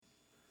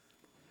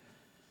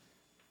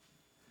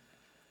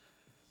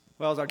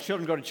Well, as our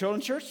children go to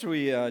children's church,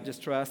 we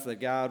just trust that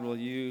God will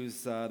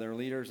use their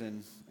leaders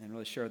and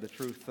really share the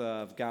truth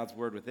of God's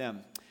word with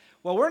them.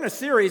 Well, we're in a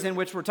series in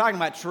which we're talking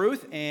about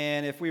truth,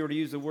 and if we were to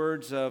use the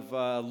words of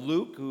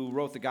Luke, who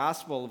wrote the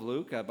Gospel of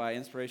Luke by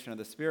inspiration of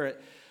the Spirit,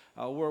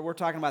 we're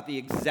talking about the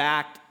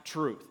exact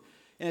truth.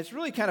 And it's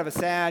really kind of a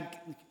sad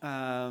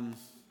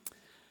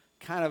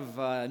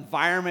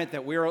environment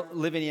that we're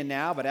living in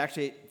now, but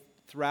actually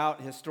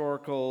throughout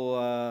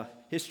historical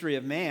history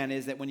of man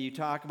is that when you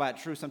talk about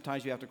truth,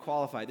 sometimes you have to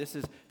qualify. This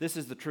is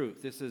the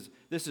truth. This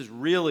is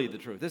really the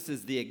truth. This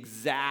is the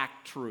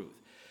exact truth.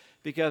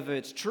 Because if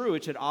it's true,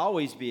 it should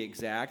always be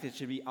exact. It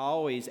should be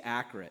always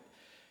accurate.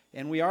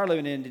 And we are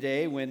living in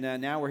today when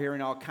now we're hearing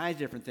all kinds of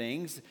different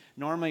things.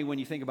 Normally when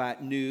you think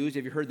about news,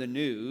 if you heard the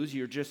news,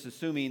 you're just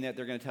assuming that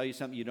they're going to tell you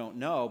something you don't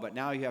know. But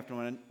now you have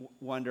to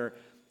wonder,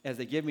 as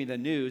they give me the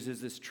news,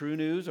 is this true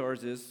news or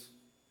is this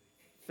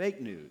fake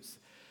news?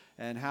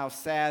 And how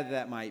sad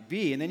that might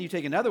be. And then you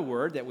take another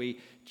word that we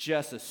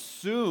just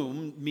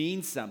assume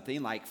means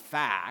something, like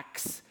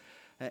facts.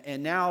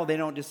 And now they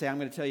don't just say, I'm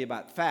going to tell you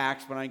about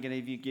facts, but I'm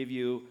going to give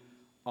you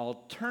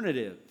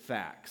alternative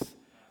facts.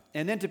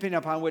 And then depending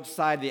upon which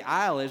side of the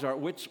aisle is, or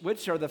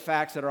which are the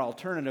facts that are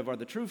alternative are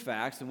the true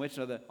facts, and which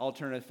are the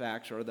alternative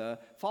facts or the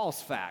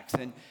false facts.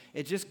 And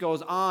it just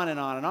goes on and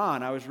on and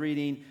on. I was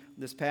reading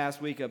this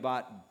past week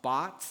about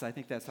bots. I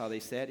think that's how they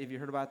said it. Have you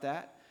heard about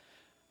that?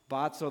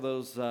 Bots are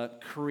those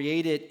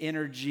created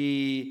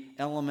energy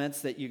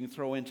elements that you can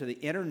throw into the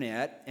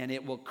internet, and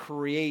it will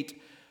create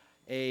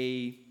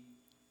a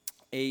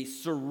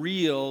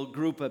surreal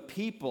group of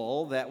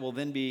people that will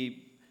then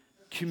be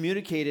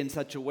communicated in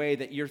such a way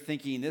that you're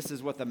thinking this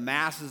is what the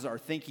masses are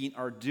thinking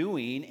are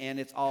doing, and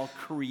it's all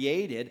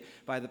created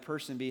by the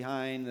person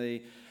behind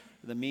the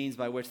means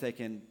by which they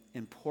can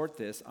import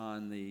this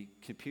on the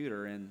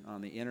computer and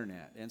on the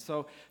internet. And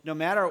so no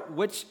matter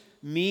which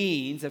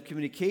means of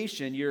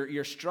communication,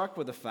 you're struck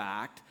with the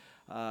fact,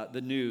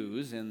 the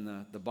news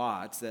and the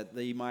bots, that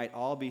they might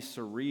all be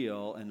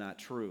surreal and not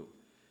true.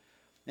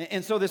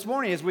 And so this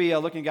morning, as we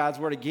look in God's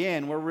Word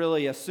again, we're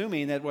really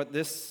assuming that what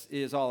this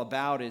is all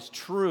about is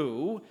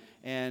true,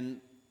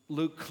 and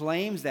Luke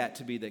claims that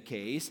to be the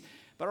case,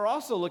 but we're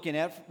also looking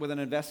at with an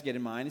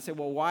investigative mind and say,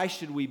 well, why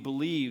should we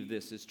believe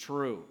this is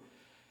true?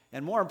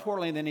 And more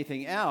importantly than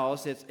anything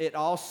else, it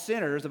all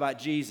centers about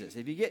Jesus.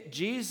 If you get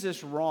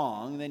Jesus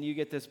wrong, then you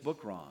get this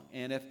book wrong.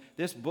 And if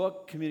this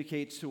book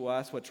communicates to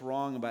us what's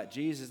wrong about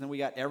Jesus, then we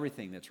got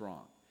everything that's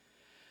wrong.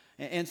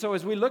 And so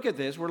as we look at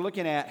this, we're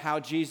looking at how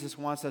Jesus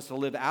wants us to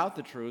live out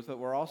the truth, but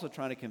we're also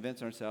trying to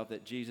convince ourselves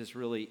that Jesus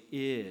really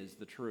is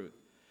the truth.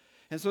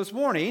 And so this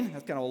morning,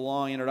 that's kind of a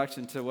long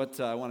introduction to what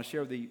I want to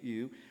share with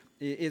you,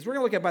 is we're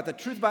going to look about the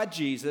truth about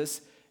Jesus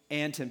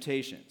and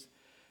temptations.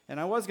 And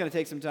I was going to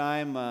take some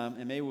time,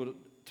 and maybe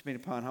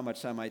depending upon how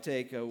much time I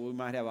take, we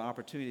might have an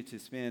opportunity to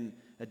spend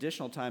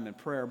additional time in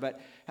prayer.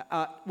 But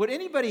would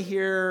anybody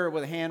here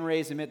with a hand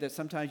raised admit that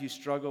sometimes you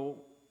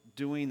struggle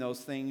doing those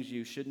things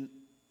you shouldn't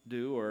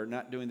do or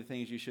not doing the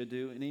things you should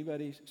do?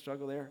 Anybody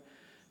struggle there?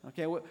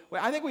 Okay, well,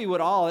 I think we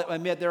would all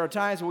admit there are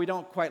times where we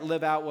don't quite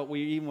live out what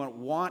we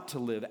even want to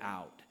live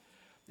out.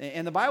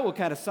 And the Bible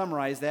kind of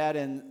summarizes that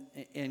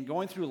in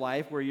going through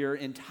life where you're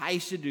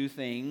enticed to do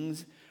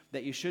things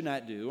that you should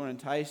not do, or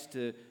enticed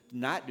to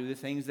not do the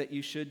things that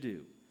you should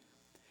do.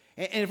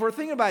 And if we're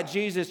thinking about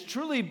Jesus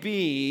truly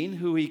being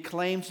who he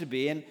claims to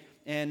be,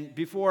 and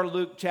before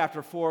Luke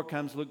chapter 4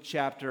 comes Luke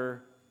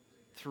chapter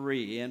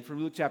 3. And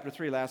from Luke chapter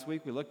 3 last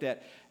week, we looked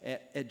at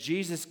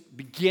Jesus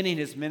beginning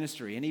his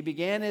ministry. And he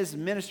began his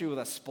ministry with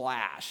a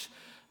splash,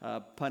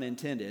 pun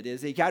intended,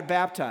 as he got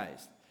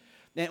baptized.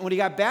 And when he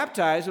got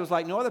baptized, it was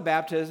like no other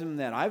baptism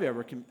that I've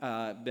ever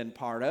been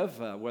part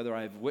of, whether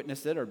I've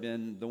witnessed it or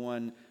been the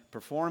one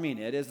performing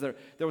it, is there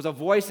was a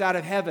voice out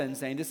of heaven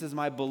saying, "This is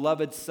my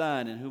beloved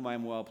Son in whom I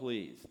am well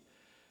pleased."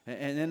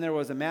 And then there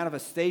was a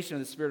manifestation of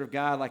the Spirit of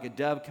God like a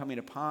dove coming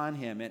upon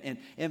him and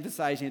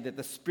emphasizing that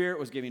the Spirit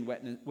was giving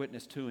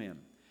witness to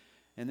him.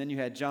 And then you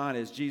had John,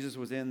 as Jesus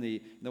was in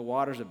the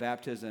waters of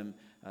baptism,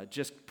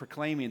 just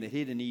proclaiming that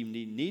he didn't even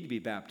need to be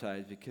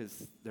baptized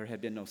because there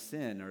had been no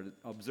sin or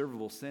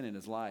observable sin in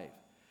his life.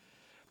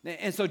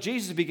 And so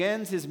Jesus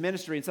begins his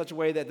ministry in such a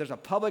way that there's a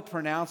public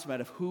pronouncement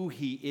of who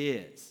he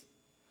is.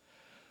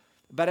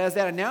 But as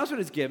that announcement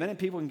is given, and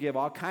people can give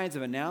all kinds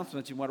of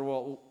announcements, you wonder,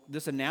 well,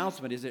 this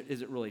announcement, is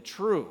it really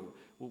true?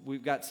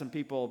 We've got some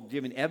people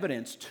giving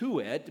evidence to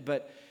it,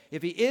 but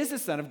if he is the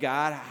Son of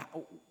God,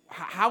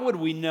 how would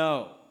we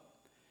know?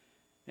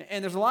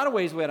 And there's a lot of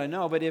ways we ought to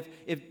know, but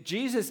if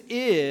Jesus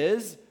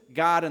is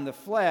God in the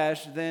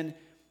flesh, then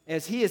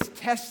as he is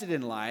tested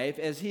in life,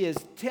 as he is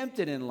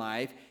tempted in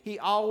life, he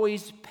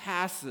always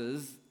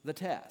passes the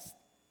test.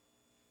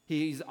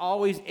 He's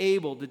always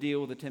able to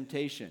deal with the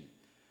temptation.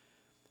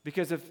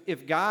 Because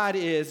if God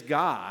is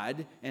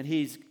God and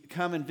he's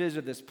come and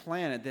visited this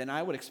planet, then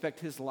I would expect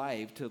his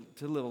life to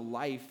live a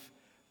life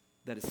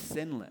that is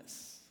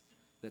sinless,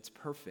 that's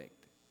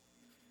perfect.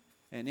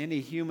 And any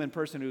human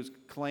person who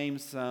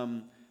claims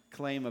some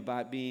claim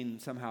about being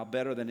somehow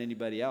better than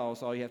anybody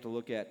else, all you have to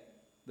look at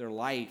their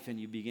life, and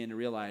you begin to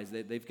realize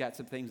that they've got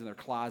some things in their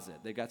closet.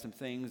 They've got some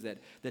things that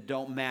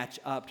don't match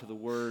up to the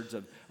words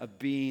of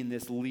being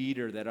this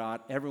leader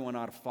that everyone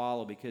ought to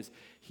follow, because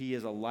he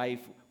is a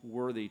life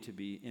worthy to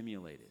be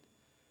emulated.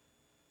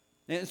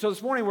 And so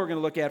this morning we're going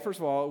to look at, first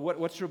of all,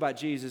 what's true about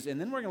Jesus, and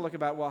then we're going to look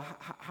about, well,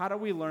 how do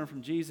we learn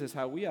from Jesus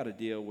how we ought to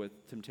deal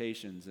with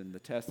temptations and the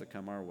tests that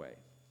come our way?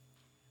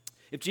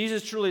 If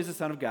Jesus truly is the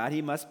Son of God,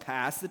 he must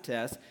pass the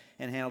test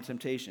and handle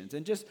temptations.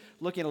 And just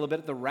looking a little bit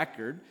at the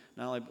record,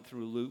 not only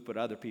through Luke, but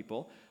other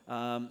people.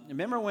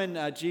 Remember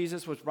when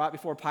Jesus was brought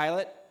before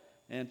Pilate?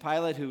 And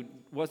Pilate, who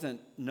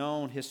wasn't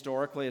known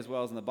historically as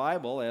well as in the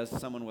Bible as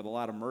someone with a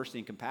lot of mercy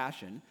and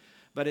compassion,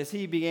 but as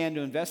he began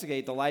to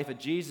investigate the life of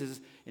Jesus,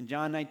 in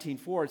John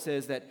 19:4, it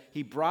says that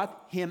he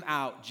brought him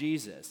out,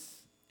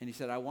 Jesus, and he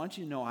said, I want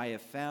you to know I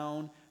have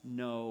found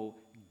no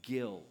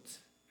guilt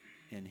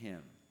in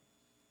him.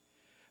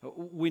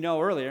 We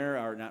know earlier,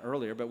 or not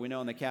earlier, but we know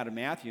in the account of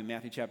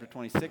Matthew chapter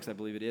 26, I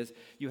believe it is,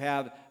 you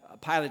have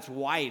Pilate's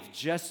wife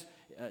just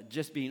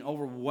being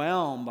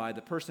overwhelmed by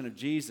the person of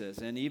Jesus,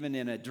 and even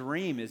in a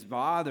dream is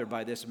bothered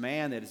by this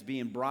man that is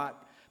being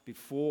brought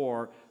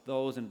before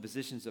those in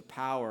positions of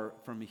power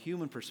from a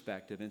human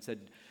perspective, and said,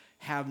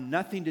 have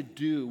nothing to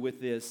do with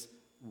this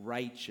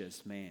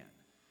righteous man.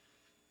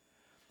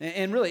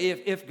 And really,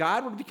 if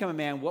God were to become a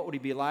man, what would he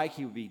be like?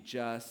 He would be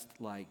just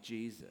like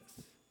Jesus.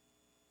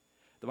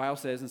 The Bible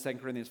says in 2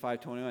 Corinthians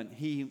 5:21,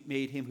 he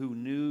made him who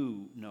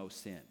knew no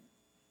sin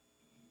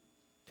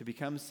to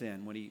become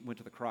sin when he went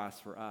to the cross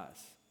for us.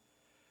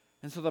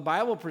 And so the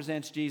Bible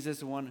presents Jesus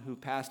as one who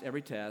passed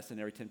every test and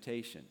every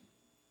temptation.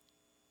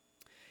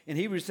 In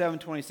Hebrews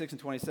 7:26 and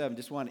 27,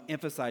 just want to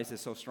emphasize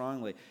this so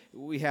strongly.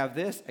 We have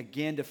this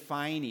again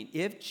defining,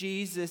 if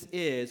Jesus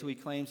is who he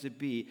claims to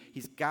be,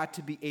 he's got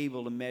to be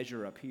able to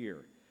measure up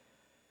here.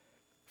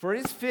 For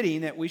it is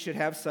fitting that we should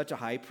have such a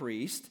high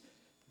priest,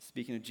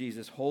 speaking of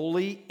Jesus,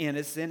 holy,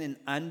 innocent, and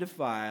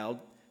undefiled,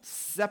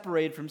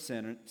 separated from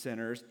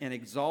sinners, and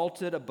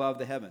exalted above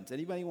the heavens.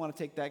 Anybody want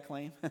to take that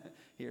claim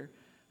here?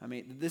 I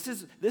mean, this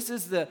is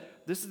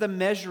the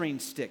measuring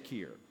stick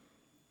here.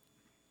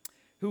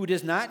 Who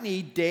does not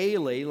need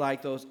daily,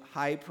 like those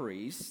high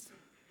priests,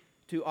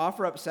 to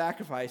offer up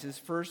sacrifices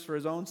first for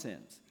his own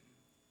sins.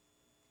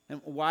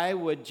 And why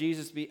would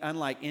Jesus be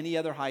unlike any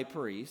other high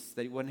priest,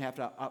 that he wouldn't have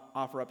to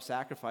offer up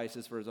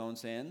sacrifices for his own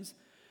sins?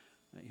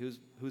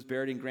 Who's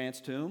buried in Grant's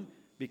tomb?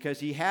 Because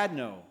he had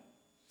no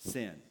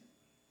sin.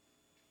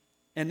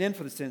 And then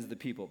for the sins of the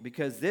people.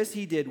 Because this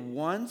he did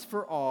once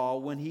for all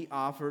when he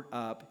offered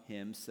up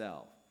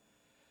himself.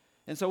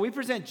 And so we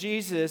present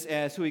Jesus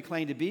as who he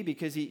claimed to be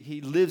because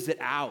he lives it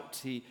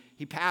out.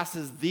 He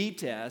passes the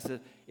test.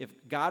 If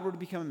God were to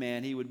become a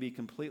man, he would be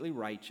completely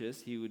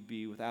righteous. He would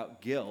be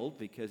without guilt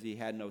because he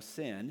had no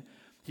sin.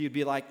 He would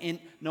be like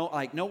no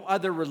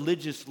other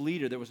religious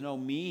leader. There was no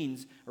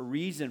means or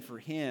reason for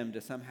him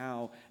to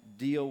somehow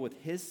deal with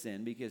his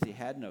sin because he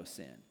had no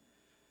sin.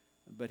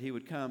 But he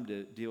would come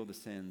to deal with the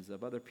sins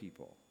of other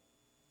people.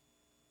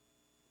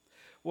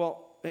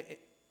 Well,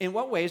 in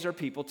what ways are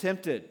people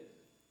tempted?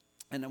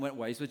 And in what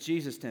ways was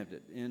Jesus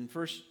tempted? In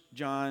 1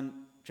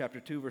 John chapter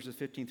 2, verses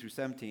 15 through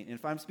 17. And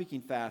if I'm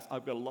speaking fast,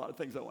 I've got a lot of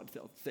things I want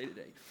to say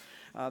today.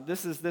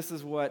 This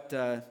is what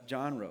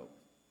John wrote.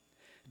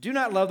 Do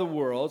not love the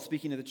world,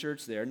 speaking to the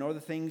church there, nor the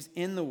things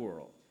in the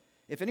world.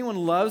 If anyone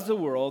loves the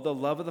world, the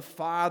love of the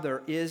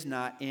Father is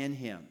not in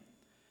him.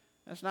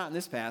 That's not in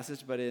this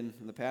passage, but in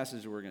the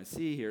passage we're going to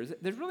see here.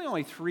 There's really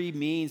only three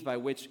means by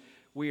which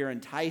we are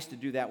enticed to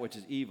do that which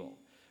is evil.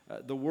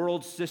 The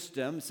world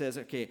system says,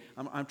 okay,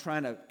 I'm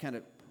trying to kind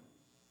of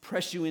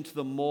press you into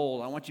the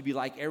mold. I want you to be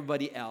like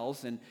everybody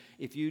else, and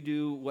if you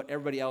do what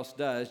everybody else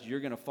does,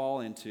 you're going to fall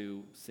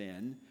into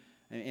sin.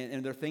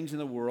 And there are things in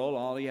the world,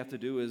 all you have to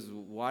do is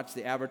watch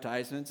the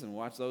advertisements and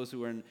watch those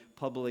who are in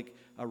public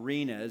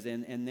arenas,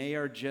 and they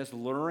are just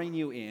luring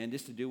you in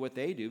just to do what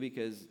they do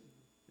because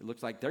it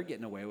looks like they're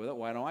getting away with it.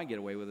 Why don't I get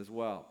away with it as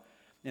well?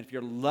 And if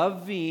you're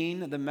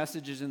loving the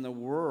messages in the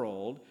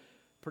world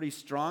pretty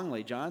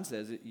strongly, John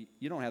says,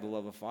 you don't have the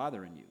love of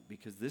Father in you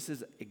because this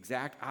is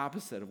exact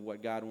opposite of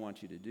what God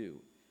wants you to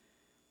do.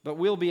 But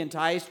we'll be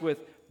enticed with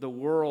the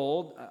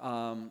world,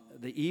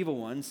 the evil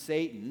one,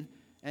 Satan,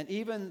 and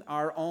even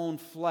our own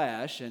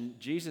flesh, and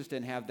Jesus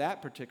didn't have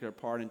that particular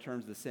part in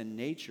terms of the sin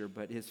nature,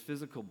 but his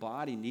physical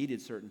body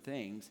needed certain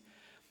things.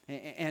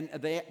 And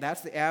that's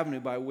the avenue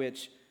by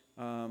which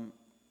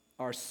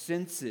our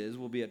senses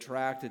will be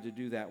attracted to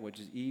do that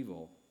which is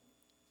evil.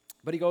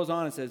 But he goes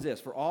on and says this,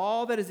 for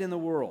all that is in the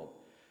world,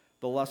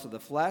 the lust of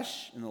the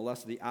flesh and the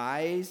lust of the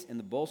eyes and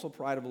the boastful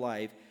pride of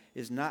life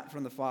is not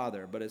from the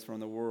Father, but is from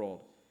the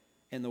world.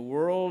 And the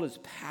world is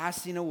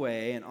passing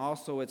away, and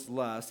also its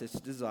lusts, its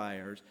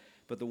desires,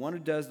 but the one who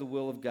does the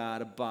will of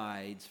God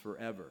abides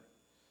forever.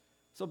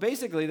 So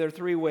basically, there are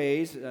three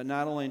ways,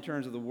 not only in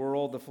terms of the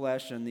world, the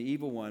flesh, and the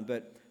evil one,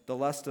 but the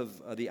lust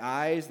of the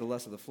eyes, the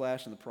lust of the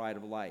flesh, and the pride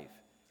of life.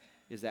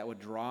 Is that what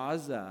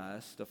draws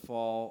us to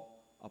fall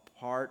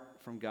apart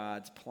from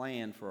God's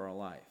plan for our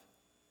life?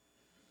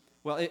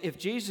 Well, if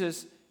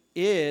Jesus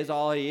is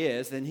all he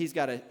is, then he's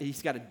got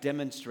to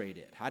demonstrate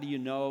it. How do you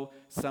know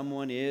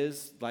someone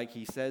is like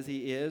he says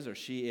he is or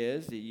she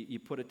is? You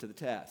put it to the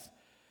test.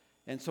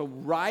 And so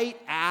right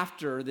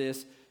after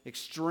this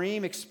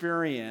extreme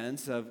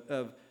experience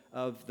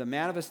of the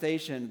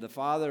manifestation of the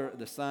Father,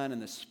 the Son,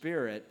 and the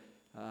Spirit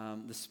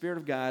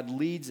of God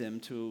leads him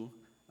to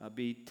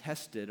be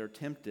tested or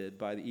tempted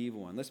by the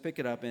evil one. Let's pick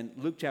it up in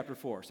Luke chapter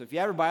 4. So if you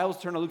have your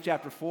Bibles, turn to Luke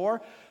chapter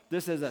 4.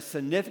 This is a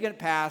significant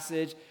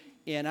passage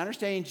in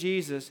understanding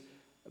Jesus,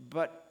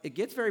 but it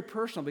gets very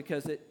personal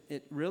because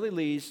it really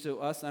leads to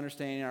us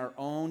understanding our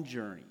own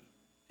journey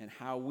and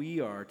how we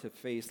are to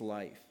face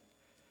life.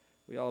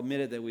 We all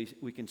admitted that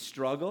we can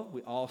struggle.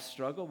 We all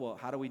struggle. Well,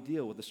 how do we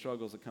deal with the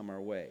struggles that come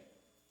our way?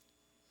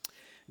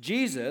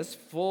 Jesus,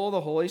 full of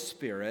the Holy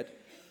Spirit,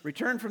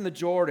 returned from the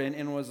Jordan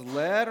and was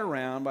led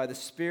around by the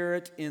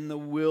Spirit in the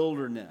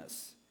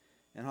wilderness.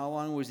 And how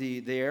long was he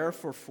there?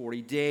 For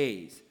 40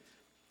 days.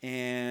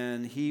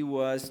 And he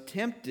was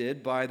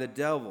tempted by the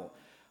devil.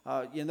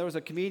 There was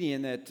a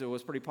comedian that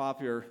was pretty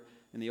popular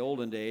in the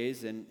olden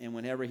days, and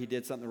whenever he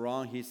did something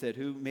wrong, he said,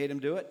 who made him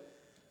do it?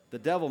 The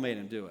devil made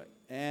him do it.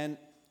 And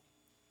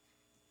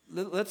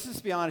let's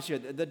just be honest here.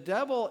 The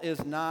devil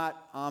is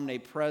not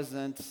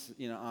omnipresent,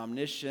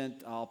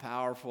 omniscient,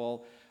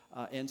 all-powerful.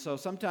 And so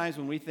sometimes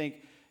when we think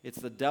it's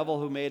the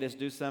devil who made us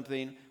do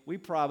something, we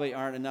probably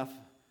aren't enough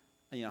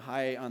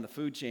high on the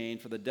food chain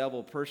for the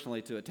devil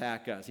personally to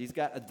attack us. He's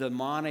got a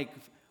demonic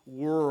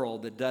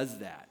world that does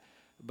that.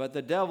 But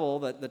the devil,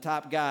 the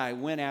top guy,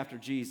 went after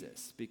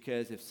Jesus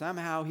because if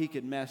somehow he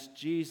could mess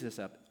Jesus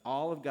up,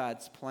 all of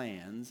God's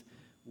plans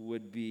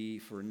would be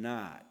for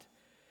naught.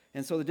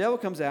 And so the devil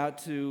comes out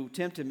to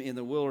tempt him in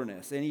the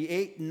wilderness. And he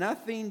ate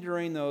nothing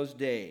during those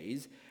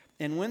days.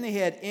 And when they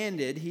had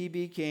ended, he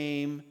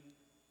became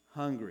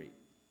hungry.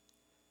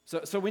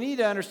 So we need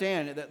to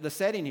understand the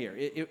setting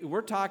here.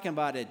 We're talking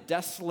about a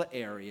desolate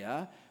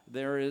area.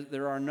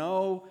 There are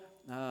no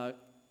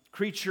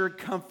creature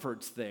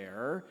comforts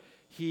there.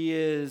 He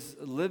is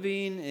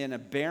living in a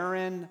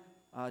barren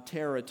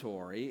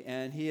territory,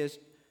 and he has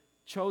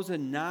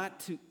chosen not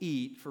to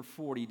eat for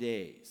 40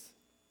 days.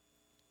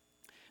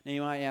 Now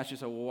you might ask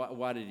yourself, well,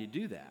 why did he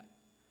do that?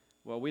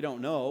 Well, we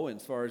don't know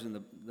as far as in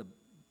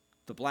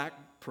the black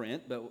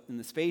print, but in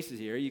the spaces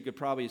here, you could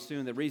probably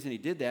assume the reason he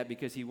did that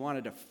because he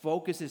wanted to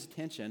focus his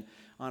attention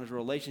on his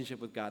relationship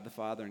with God the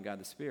Father and God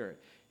the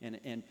Spirit,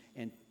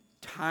 and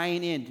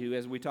tying into,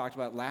 as we talked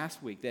about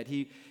last week, that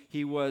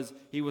he was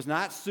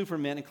not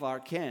Superman and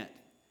Clark Kent.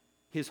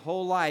 His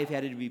whole life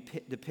had to be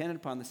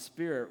dependent upon the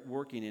Spirit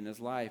working in his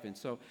life, and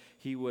so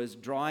he was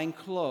drawing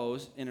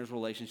close in his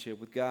relationship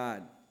with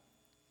God.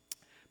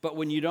 But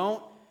when you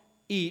don't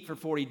eat for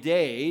 40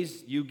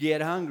 days, you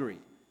get hungry.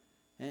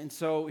 And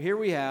so here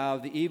we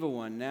have the evil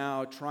one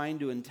now trying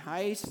to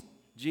entice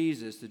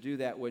Jesus to do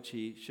that which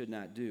he should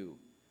not do.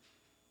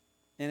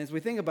 And as we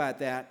think about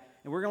that,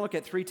 and we're going to look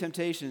at 3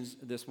 temptations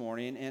this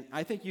morning, and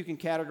I think you can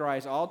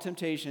categorize all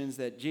temptations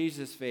that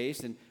Jesus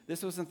faced, and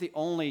this wasn't the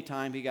only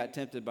time he got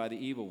tempted by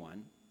the evil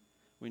one.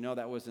 We know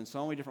that was in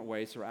so many different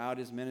ways throughout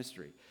his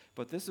ministry.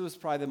 But this was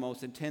probably the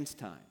most intense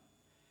time.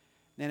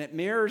 And it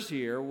mirrors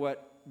here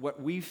what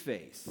we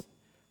face.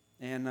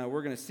 And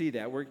we're going to see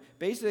that. We're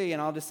basically,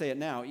 and I'll just say it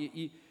now,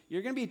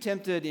 you're going to be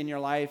tempted in your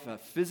life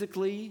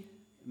physically,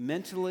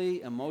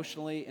 mentally,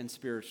 emotionally, and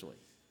spiritually.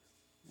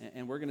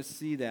 And we're going to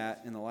see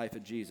that in the life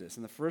of Jesus.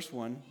 And the first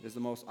one is the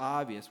most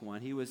obvious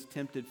one. He was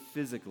tempted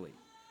physically. And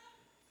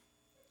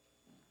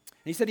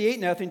he said he ate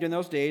nothing during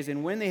those days,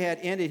 and when they had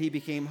ended, he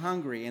became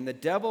hungry. And the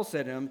devil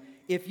said to him,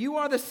 if you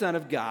are the Son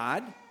of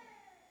God,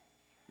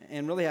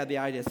 and really had the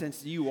idea,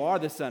 since you are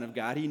the Son of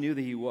God, he knew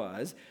that he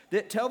was,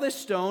 that tell this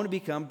stone to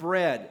become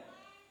bread.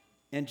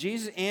 And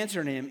Jesus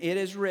answered him, it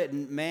is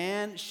written,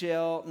 man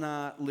shall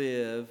not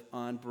live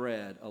on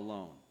bread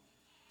alone.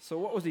 So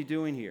what was he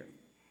doing here?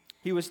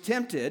 He was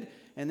tempted,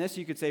 and this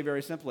you could say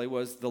very simply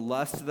was the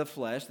lust of the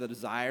flesh, the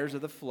desires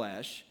of the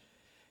flesh.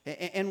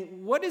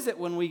 And what is it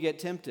when we get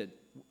tempted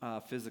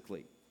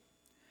physically?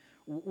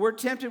 We're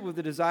tempted with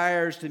the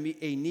desires to meet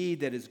a need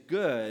that is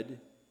good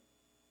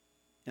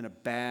in a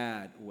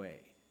bad way.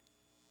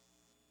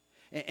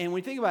 And when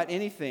we think about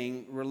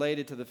anything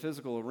related to the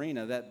physical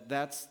arena,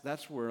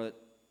 that's where it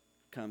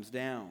comes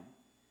down.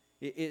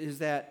 It is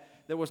that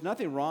there was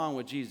nothing wrong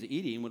with Jesus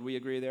eating. Would we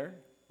agree there?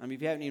 I mean,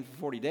 if you haven't eaten for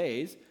 40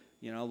 days,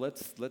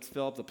 let's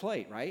fill up the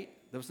plate, right?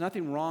 There was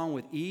nothing wrong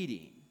with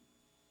eating.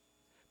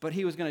 But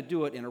he was going to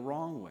do it in a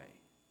wrong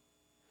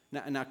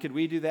way. Now, could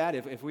we do that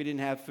if we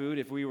didn't have food,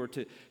 if we were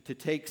to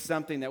take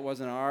something that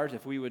wasn't ours,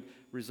 if we would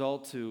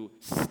result to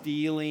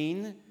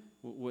stealing,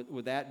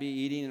 would that be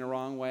eating in a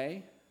wrong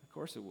way? Of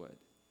course it would.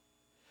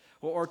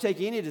 Or take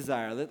any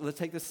desire. Let's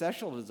take the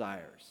sexual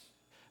desires.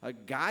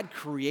 God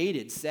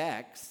created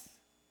sex,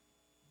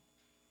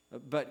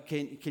 but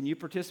can you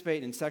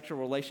participate in sexual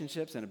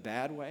relationships in a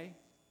bad way?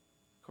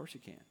 Of course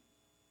you can.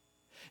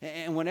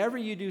 And whenever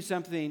you do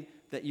something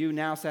that you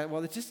now say,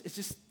 well,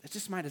 it's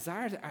just my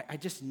desires. I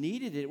just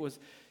needed it.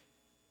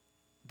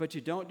 But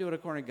you don't do it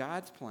according to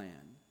God's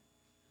plan.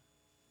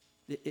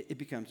 it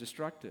becomes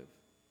destructive.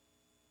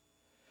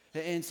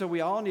 And so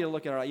we all need to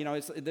look at our,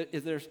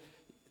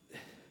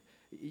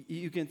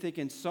 you can think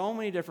in so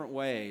many different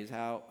ways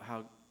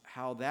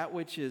how that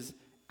which is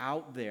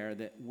out there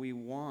that we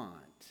want,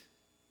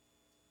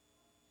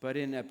 but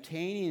in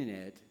obtaining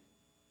it,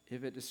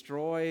 if it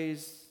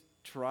destroys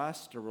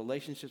trust or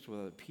relationships with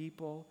other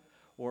people,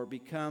 or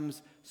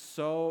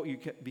you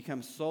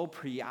become so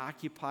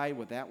preoccupied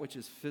with that which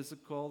is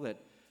physical that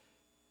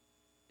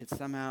it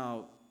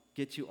somehow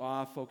gets you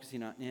off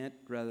focusing on it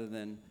rather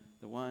than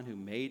the one who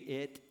made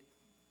it.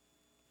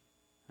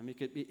 I mean,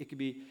 it could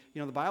be,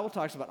 the Bible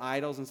talks about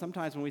idols, and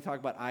sometimes when we talk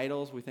about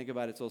idols, we think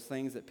about it's those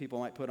things that people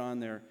might put on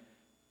their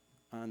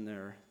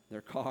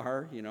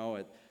car,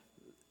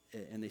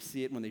 and they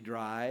see it when they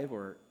drive,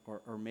 or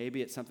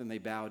maybe it's something they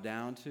bow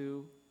down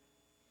to.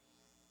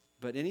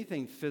 But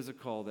anything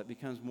physical that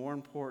becomes more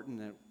important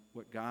than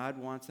what God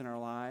wants in our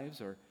lives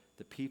or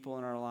the people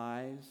in our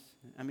lives,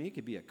 I mean, it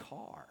could be a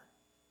car.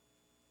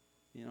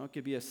 It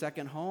could be a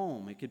second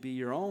home. It could be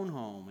your own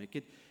home. It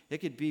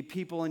could be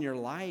people in your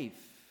life.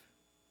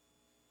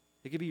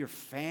 It could be your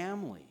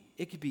family.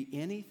 It could be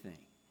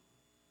anything.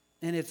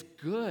 And it's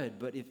good,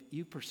 but if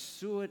you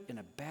pursue it in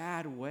a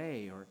bad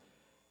way or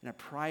in a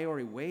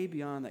priority way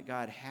beyond that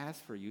God has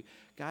for you,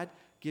 God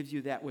gives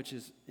you that which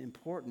is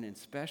important and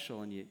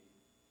special, and you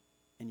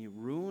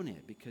ruin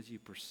it because you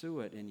pursue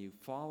it and you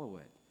follow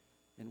it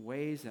in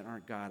ways that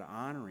aren't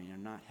God-honoring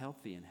and not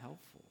healthy and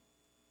helpful.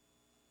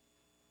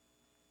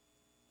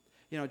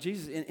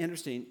 Jesus,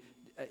 interesting,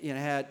 he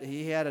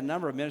had a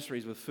number of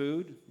ministries with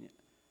food.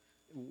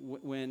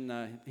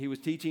 When he was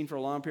teaching for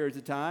long periods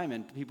of time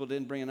and people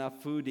didn't bring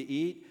enough food to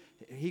eat,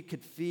 he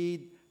could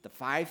feed the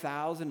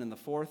 5,000 and the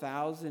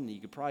 4,000.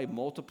 You could probably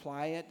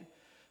multiply it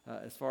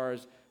as far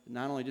as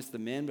not only just the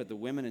men, but the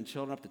women and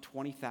children, up to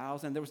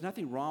 20,000. There was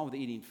nothing wrong with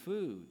eating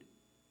food,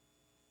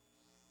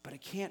 but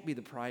it can't be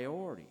the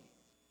priority.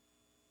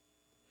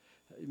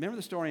 Remember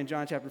the story in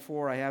John chapter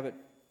 4? I have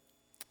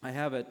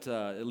it,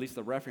 at least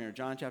the reference here,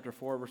 John chapter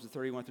 4, verses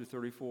 31 through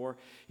 34,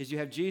 is you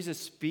have Jesus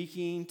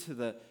speaking to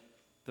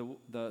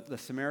the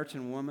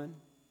Samaritan woman.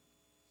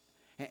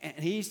 And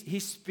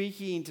he's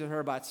speaking to her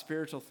about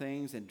spiritual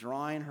things and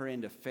drawing her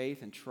into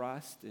faith and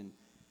trust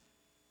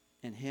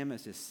in him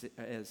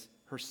as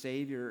her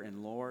Savior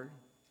and Lord.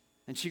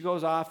 And she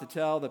goes off to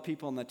tell the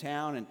people in the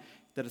town, and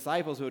the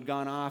disciples who had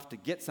gone off to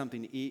get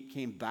something to eat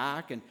came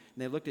back, and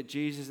they looked at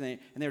Jesus, and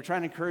they were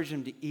trying to encourage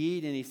him to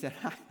eat, and he said,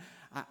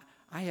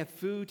 I have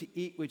food to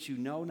eat which you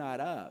know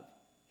not of.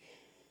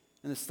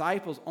 And the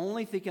disciples,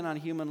 only thinking on a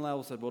human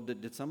level, said, well,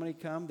 did somebody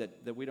come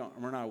that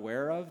we're not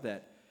aware of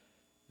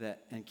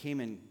and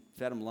came and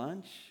fed him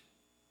lunch?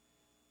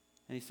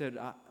 And he said,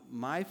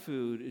 my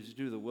food is to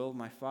do the will of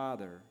my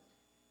Father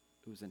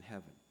who is in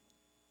heaven.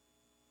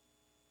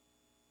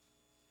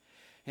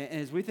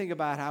 And as we think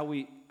about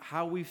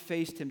how we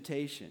face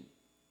temptation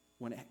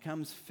when it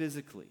comes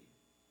physically,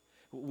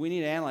 we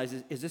need to analyze,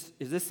 is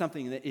this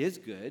something that is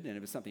good? And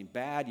if it's something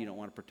bad, you don't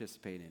want to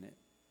participate in it.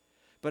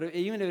 But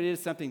even if it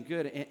is something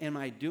good, am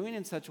I doing it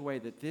in such a way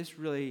that this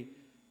really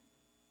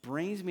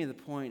brings me to the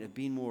point of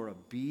being more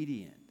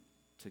obedient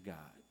to God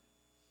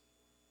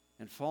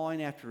and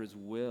following after his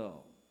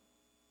will?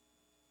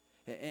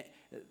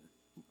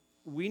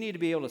 We need to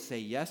be able to say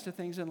yes to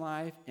things in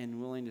life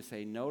and willing to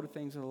say no to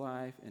things in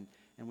life.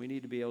 And we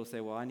need to be able to say,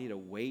 well, I need to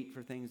wait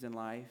for things in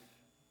life.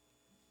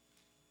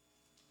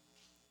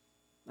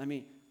 I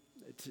mean,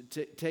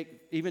 to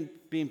take, even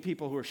being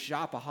people who are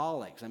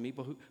shopaholics, I mean,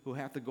 people who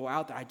have to go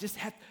out there. I just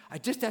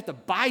have to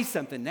buy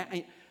something.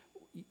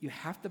 You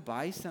have to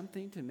buy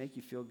something to make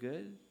you feel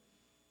good?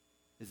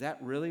 Is that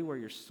really where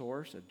your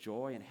source of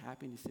joy and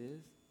happiness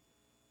is?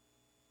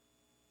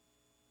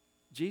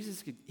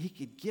 Jesus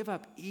could give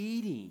up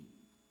eating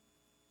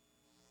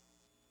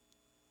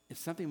if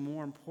something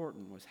more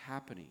important was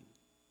happening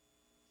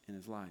in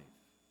his life.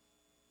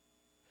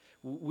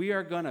 We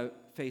are going to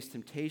face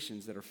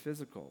temptations that are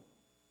physical.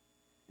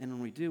 And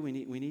when we do, we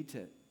need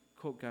to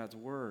quote God's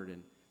word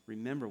and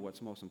remember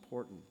what's most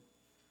important.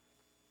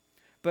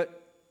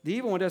 But the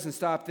evil one doesn't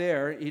stop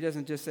there. He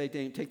doesn't just say,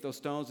 take those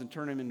stones and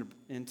turn them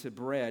into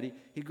bread.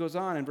 He goes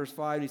on in verse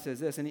 5 and he says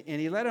this, and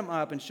he led him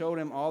up and showed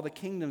him all the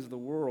kingdoms of the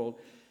world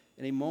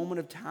in a moment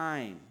of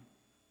time.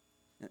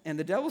 And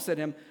the devil said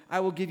to him,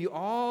 I will give you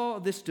all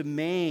this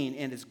domain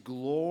and its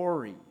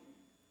glory,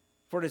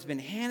 for it has been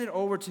handed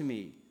over to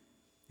me,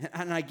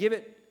 and I give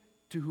it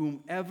to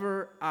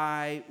whomever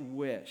I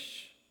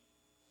wish.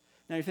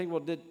 Now you think, well,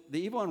 did the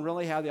evil one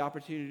really have the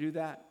opportunity to do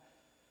that?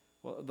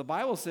 Well, the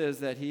Bible says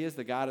that he is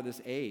the God of this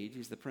age.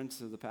 He's the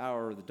prince of the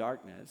power of the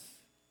darkness.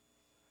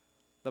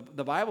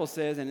 The Bible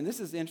says, and this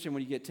is interesting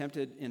when you get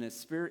tempted in a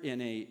spirit,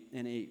 in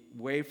a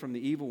way from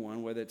the evil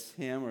one, whether it's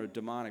him or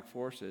demonic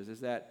forces, is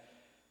that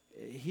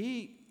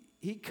he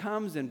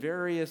comes in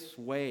various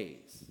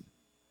ways.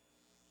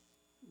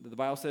 The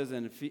Bible says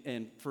in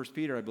 1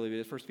 Peter, I believe it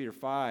is, 1 Peter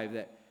 5,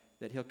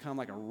 that he'll come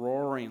like a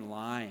roaring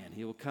lion.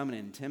 He will come and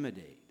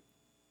intimidate.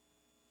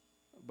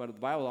 But the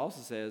Bible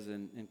also says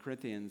in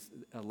Corinthians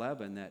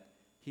 11 that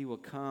he will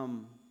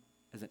come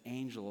as an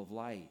angel of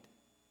light.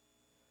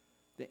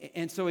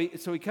 And so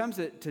he comes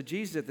to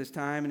Jesus at this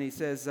time, and he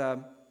says, I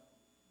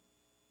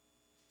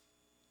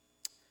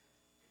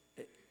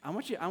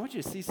want you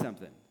to see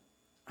something.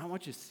 I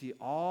want you to see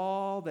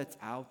all that's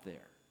out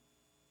there.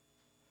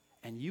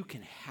 And you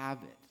can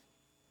have it.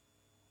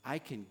 I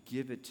can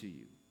give it to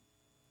you.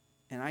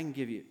 And I can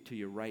give it to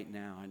you right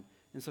now.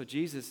 And so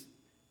Jesus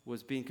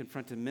was being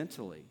confronted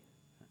mentally.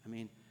 I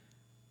mean,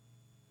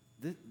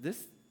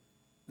 this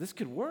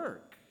could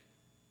work.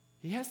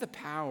 He has the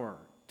power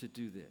to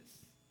do this.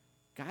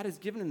 God has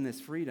given him this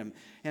freedom.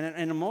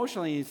 And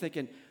emotionally, he's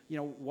thinking,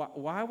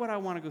 why would I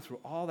want to go through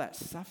all that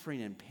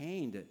suffering and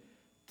pain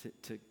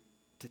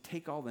to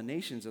take all the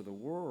nations of the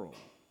world?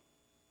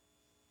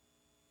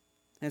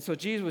 And so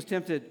Jesus was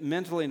tempted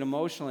mentally and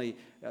emotionally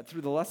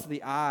through the lust of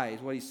the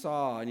eyes, what he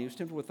saw, and he was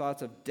tempted with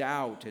thoughts of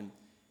doubt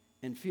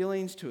and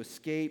feelings to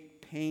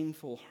escape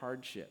painful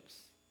hardships.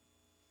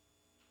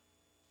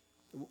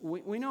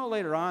 We know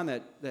later on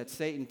that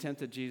Satan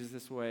tempted Jesus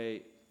this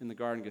way in the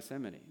Garden of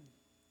Gethsemane.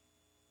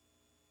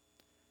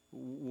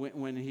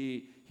 When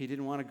he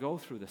didn't want to go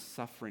through the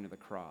suffering of the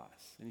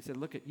cross. And he said,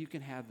 look, you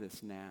can have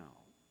this now.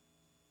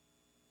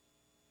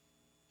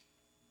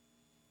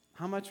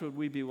 How much would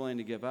we be willing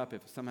to give up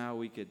if somehow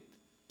we could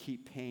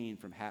keep pain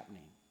from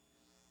happening?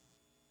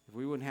 If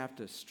we wouldn't have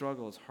to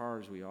struggle as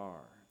hard as we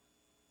are?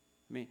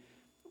 I mean,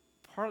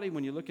 partly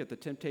when you look at the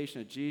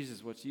temptation of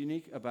Jesus, what's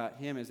unique about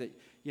him is that,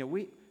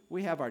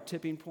 we have our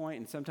tipping point,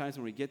 and sometimes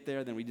when we get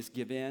there, then we just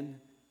give in.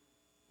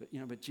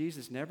 But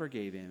Jesus never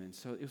gave in, and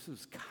so it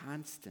was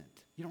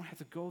constant. You don't have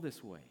to go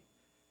this way.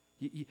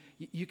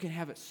 You can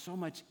have it so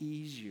much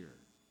easier.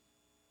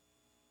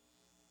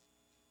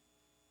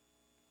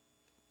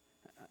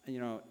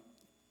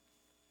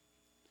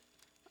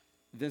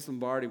 Vince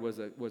Lombardi was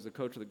a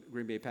coach of the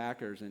Green Bay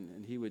Packers,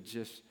 and he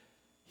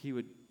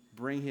would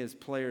bring his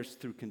players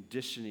through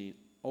conditioning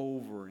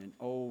over and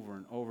over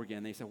and over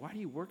again. They said, why do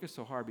you work us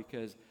so hard?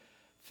 Because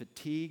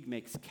fatigue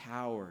makes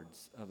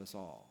cowards of us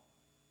all.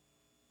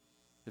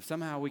 If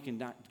somehow we can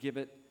not give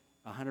it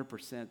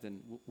 100%, then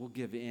we'll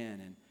give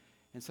in.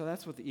 And so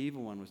that's what the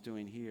evil one was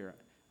doing here.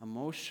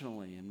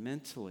 Emotionally and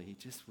mentally, he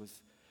just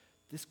was,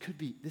 this could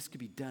be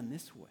done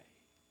this way.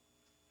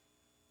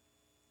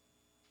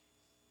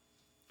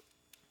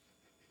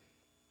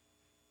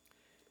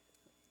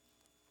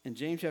 In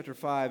James chapter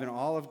 5, and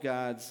all of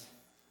God's,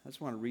 I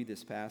just want to read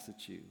this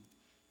passage to you.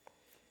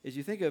 As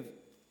you think of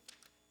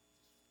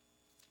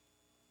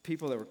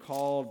people that were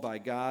called by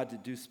God to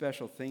do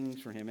special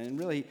things for him, and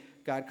really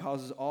God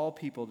causes all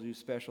people to do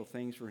special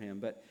things for him,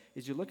 but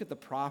as you look at the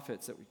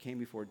prophets that came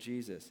before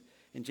Jesus,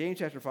 in James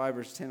chapter 5,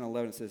 verse 10 and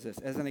 11, it says this,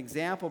 as an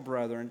example,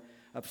 brethren,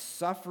 of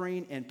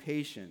suffering and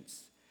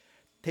patience,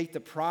 take the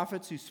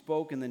prophets who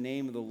spoke in the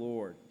name of the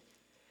Lord.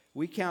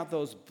 We count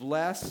those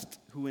blessed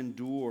who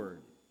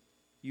endured.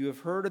 You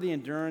have heard of the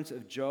endurance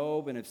of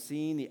Job and have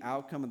seen the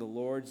outcome of the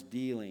Lord's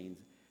dealings,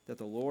 that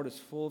the Lord is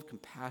full of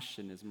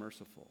compassion and is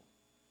merciful.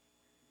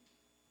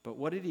 But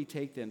what did he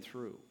take them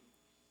through?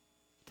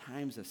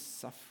 Times of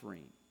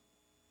suffering.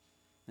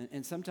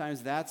 And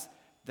sometimes that's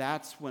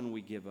when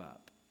we give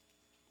up.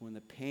 When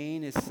the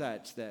pain is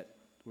such that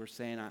we're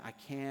saying, I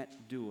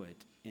can't do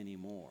it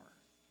anymore.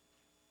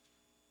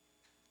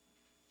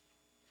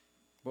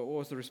 But what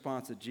was the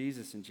response of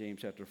Jesus in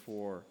James chapter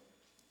 4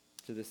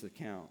 to this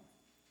account?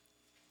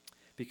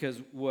 Because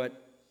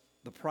what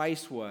the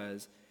price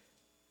was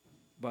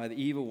by the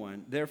evil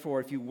one,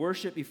 therefore, if you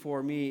worship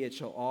before me, it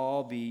shall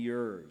all be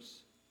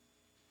yours.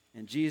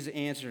 And Jesus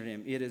answered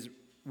him, it is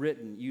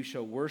written, you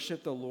shall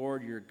worship the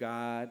Lord your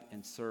God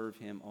and serve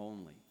him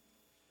only.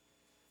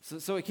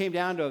 So it came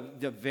down to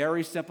the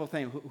very simple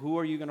thing. Who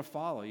are you going to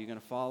follow? Are you going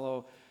to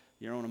follow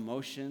your own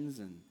emotions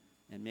and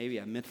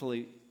maybe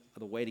mentally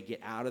the way to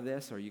get out of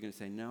this? Or are you going to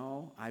say,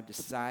 no, I've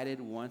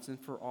decided once and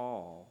for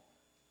all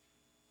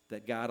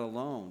that God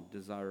alone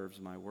deserves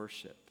my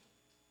worship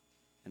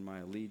and my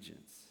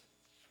allegiance.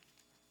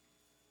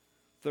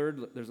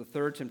 There's a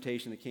third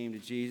temptation that came to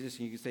Jesus,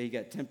 and you can say he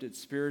got tempted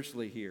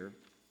spiritually here.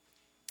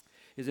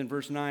 Is in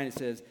verse 9, it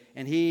says,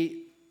 and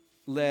he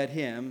led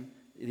him,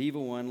 the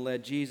evil one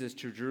led Jesus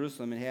to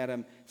Jerusalem and had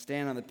him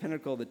stand on the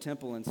pinnacle of the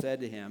temple and said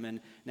to him, and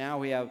now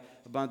we have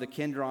above the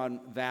Kidron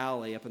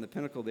Valley, up in the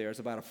pinnacle there, it's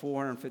about a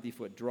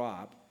 450-foot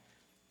drop.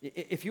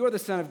 If you are the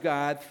Son of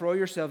God, throw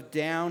yourself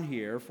down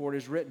here, for it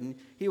is written,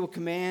 he will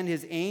command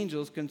his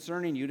angels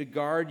concerning you to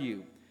guard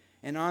you.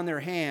 And on their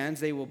hands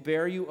they will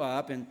bear you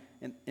up, and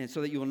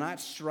so that you will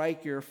not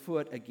strike your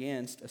foot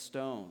against a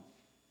stone.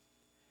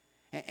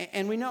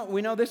 And we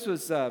know this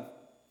was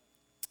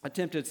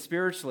attempted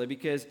spiritually,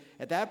 because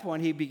at that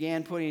point he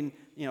began putting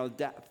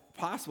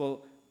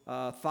possible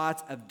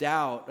thoughts of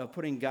doubt, of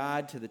putting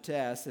God to the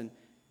test and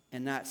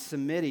not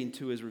submitting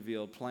to his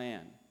revealed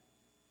plan.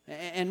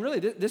 And really,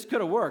 this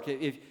could have worked.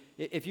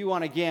 If you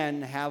want,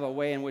 again, have a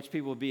way in which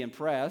people would be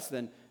impressed,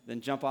 then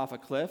jump off a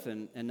cliff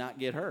and not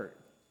get hurt.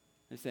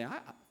 They say,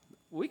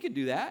 we could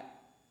do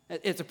that.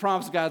 It's a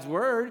promise of God's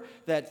word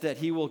that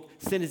he will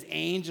send his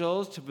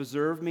angels to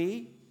preserve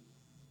me.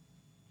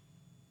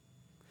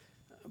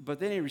 But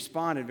then he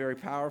responded very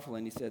powerfully,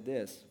 and he said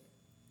this.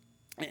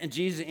 And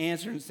Jesus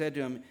answered and said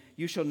to him,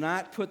 "You shall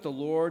not put the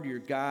Lord your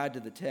God to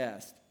the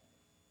test."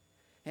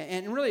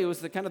 And really, it was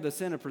the kind of the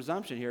sin of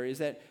presumption here, is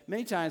that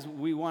many times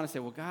we want to say,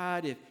 well,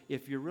 God,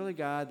 if you're really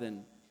God,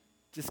 then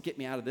just get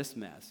me out of this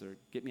mess, or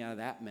get me out of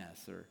that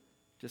mess, or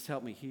just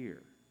help me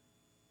here.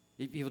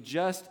 If you'll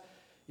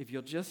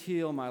just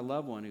heal my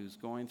loved one who's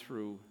going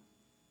through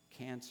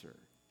cancer,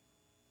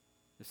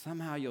 if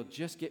somehow you'll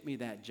just get me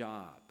that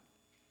job,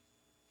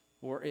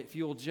 or if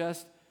you'll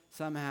just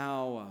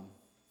somehow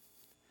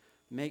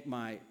make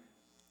my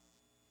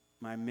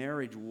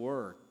marriage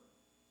work,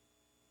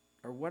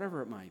 or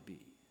whatever it might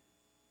be.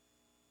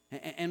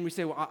 And we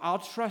say, well, I'll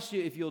trust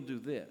you if you'll do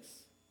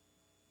this.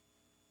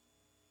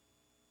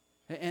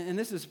 And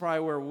this is probably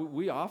where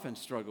we often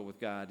struggle with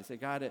God, to say,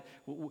 God,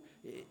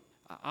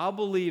 I'll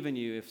believe in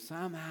you if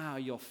somehow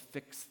you'll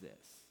fix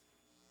this.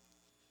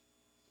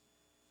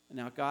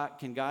 Now,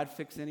 can God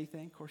fix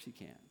anything? Of course he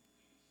can.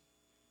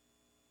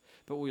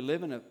 But we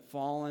live in a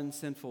fallen,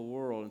 sinful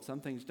world, and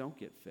some things don't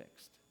get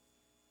fixed.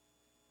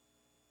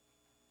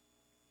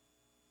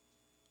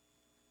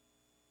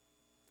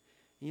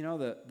 You know,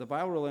 the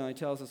Bible really only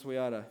tells us we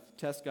ought to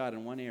test God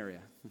in one area.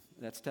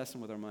 That's test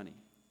him with our money.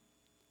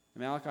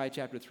 In Malachi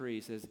chapter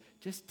 3 says,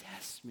 just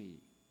test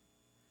me.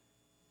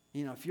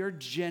 You know, if you're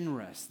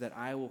generous, that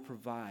I will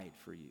provide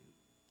for you.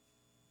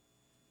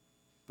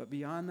 But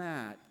beyond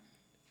that,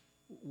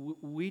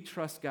 we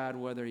trust God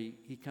whether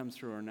he comes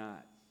through or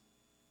not.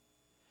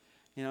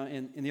 You know,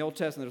 in the Old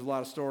Testament, there's a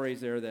lot of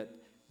stories there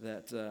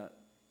that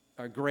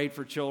are great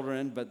for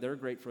children, but they're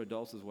great for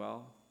adults as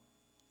well.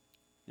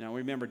 You know,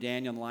 we remember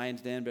Daniel in the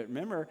lion's den, but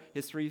remember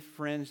his three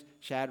friends,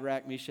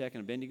 Shadrach, Meshach,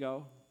 and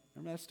Abednego?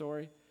 Remember that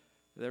story?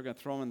 They were going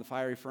to throw him in the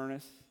fiery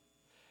furnace.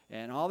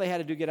 And all they had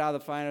to do to get out of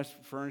the fiery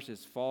furnace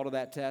is fall to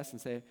that test and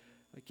say,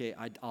 okay,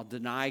 I'll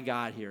deny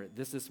God here at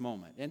this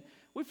moment. And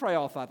we probably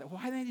all thought that,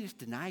 why didn't they just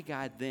deny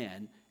God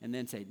then and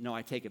then say, no,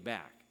 I take it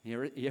back?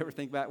 You ever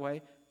think that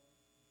way?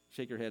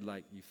 Shake your head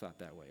like you thought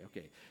that way.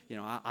 Okay, you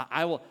know,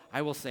 I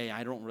will say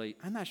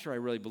I'm not sure I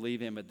really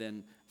believe him, but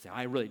then say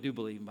I really do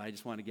believe him, but I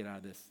just want to get out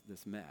of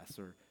this mess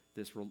or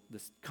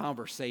this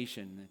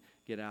conversation,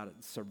 get out of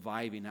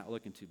surviving, not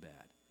looking too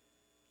bad.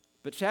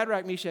 But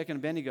Shadrach, Meshach, and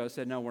Abednego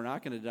said, no, we're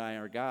not going to deny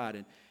our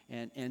God.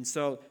 And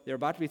so they're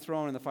about to be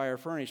thrown in the fire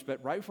furnace,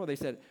 but right before they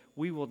said,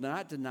 we will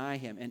not deny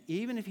him. And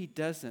even if he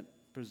doesn't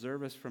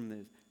preserve us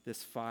from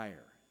this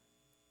fire,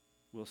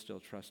 we'll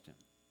still trust him.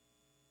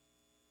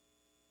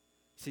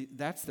 See,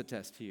 that's the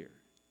test here,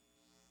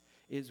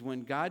 is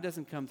when God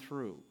doesn't come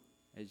through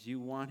as you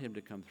want him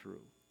to come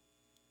through,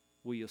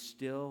 will you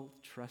still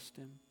trust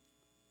him?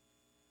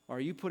 Or are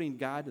you putting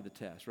God to the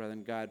test rather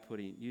than God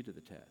putting you to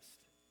the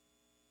test?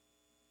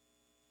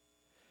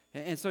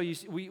 And so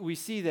we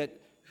see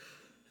that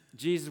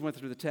Jesus went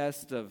through the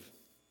test of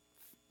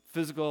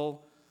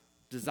physical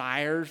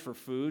desires for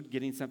food,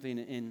 getting something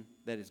in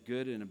that is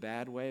good in a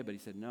bad way, but he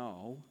said,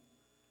 no,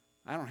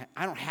 I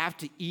don't have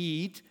to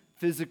eat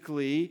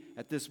physically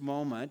at this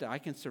moment. I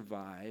can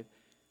survive.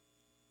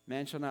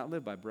 Man shall not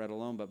live by bread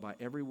alone, but by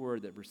every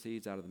word that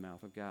proceeds out of the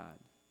mouth of God.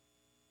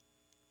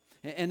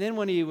 And then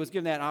when he was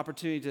given that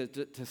opportunity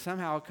to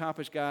somehow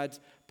accomplish God's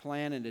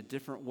plan in a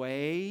different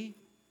way,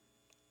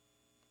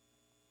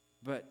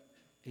 but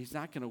he's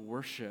not going to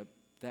worship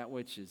that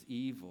which is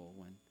evil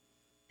when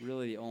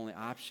really the only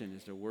option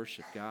is to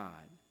worship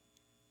God.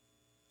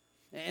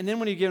 And then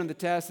when you give him the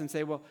test and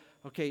say, well,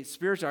 okay,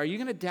 spiritually, are you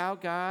going to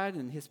doubt God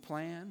and his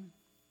plan?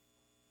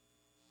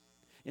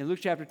 In Luke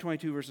chapter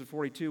 22, verses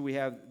 42, we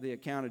have the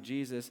account of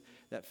Jesus,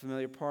 that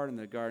familiar part in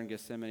the Garden of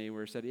Gethsemane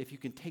where he said, if you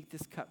can take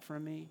this cup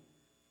from me,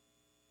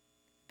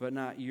 but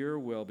not your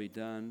will be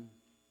done,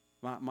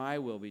 not my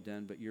will be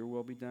done, but your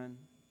will be done.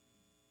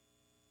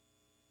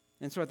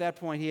 And so at that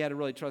point, he had to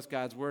really trust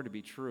God's word to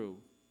be true.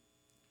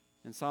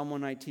 In Psalm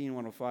 119,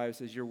 105, it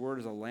says, your word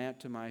is a lamp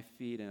to my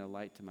feet and a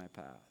light to my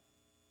path.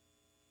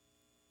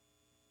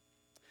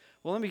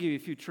 Well, let me give you a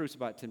few truths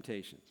about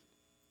temptations.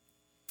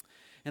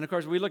 And, of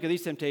course, we look at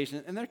these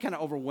temptations, and they're kind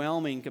of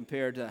overwhelming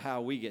compared to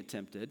how we get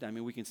tempted. I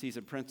mean, we can see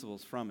some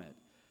principles from it.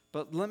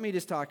 But let me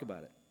just talk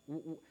about it.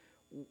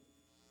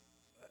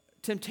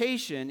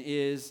 Temptation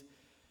is,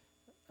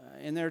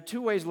 and there are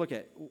two ways to look at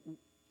it.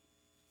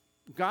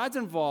 God's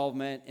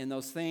involvement in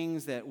those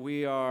things that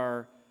we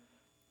are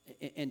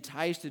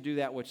enticed to do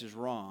that which is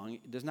wrong,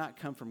 it does not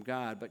come from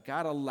God, but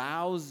God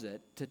allows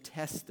it to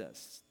test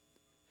us,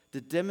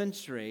 to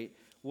demonstrate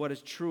what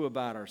is true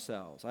about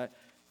ourselves.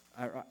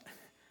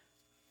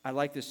 I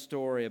like this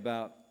story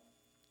that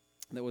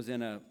was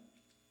in a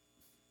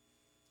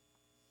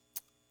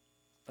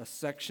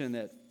section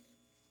that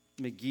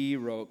McGee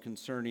wrote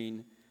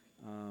concerning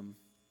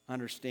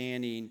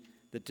understanding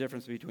the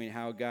difference between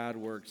how God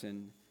works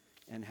and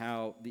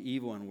how the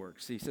evil one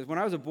works. He says, when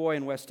I was a boy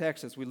in West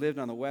Texas, we lived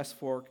on the West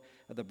Fork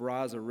of the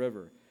Brazos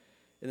River.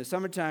 In the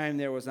summertime,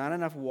 there was not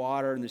enough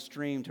water in the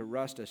stream to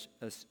rust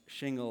a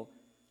shingle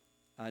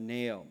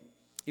nail.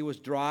 It was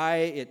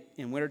dry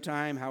in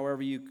wintertime.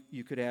 However,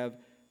 you could have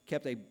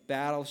kept a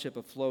battleship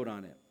afloat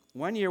on it.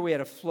 One year we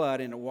had a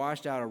flood and it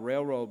washed out a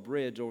railroad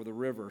bridge over the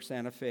river.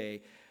 Santa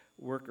Fe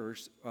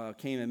workers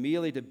came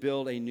immediately to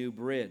build a new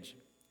bridge.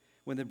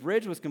 When the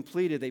bridge was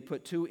completed, they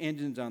put 2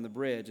 engines on the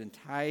bridge and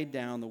tied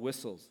down the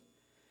whistles.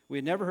 We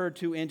had never heard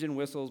 2 engine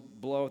whistles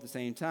blow at the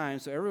same time,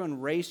 so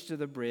everyone raced to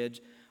the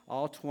bridge,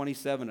 all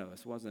 27 of us.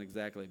 It wasn't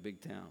exactly a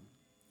big town.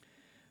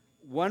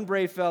 One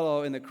brave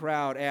fellow in the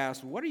crowd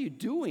asked, "What are you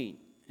doing?"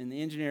 And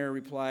the engineer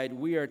replied,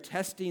 "We are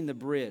testing the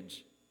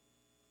bridge.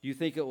 Do you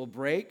think it will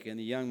break?" And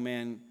the young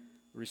man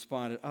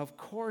responded, "Of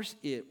course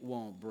it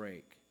won't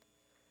break."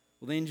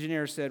 Well, the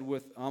engineer said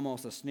with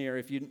almost a sneer,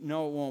 "If you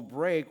know it won't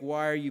break,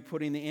 why are you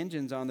putting the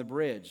engines on the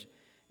bridge?"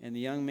 And the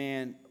young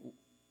man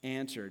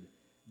answered,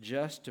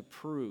 "Just to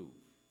prove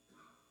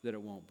that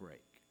it won't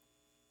break."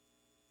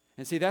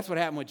 And see, that's what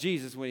happened with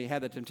Jesus when he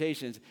had the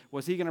temptations.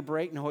 Was he going to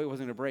break? No, he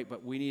wasn't going to break,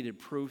 but we needed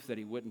proof that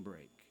he wouldn't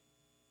break.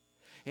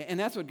 And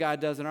that's what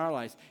God does in our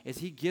lives, is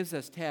he gives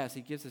us tests.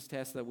 He gives us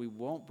tests that we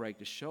won't break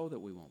to show that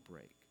we won't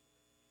break.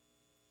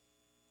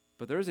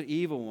 But there's an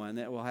evil one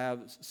that will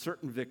have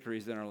certain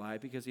victories in our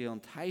life because he'll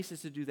entice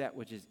us to do that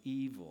which is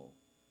evil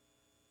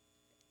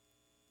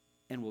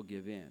and we'll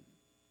give in.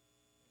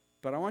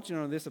 But I want you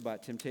to know this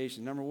about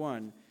temptation. Number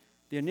one,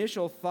 the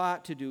initial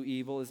thought to do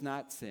evil is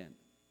not sin.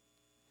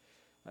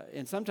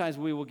 And sometimes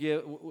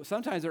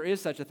sometimes there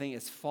is such a thing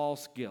as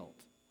false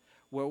guilt,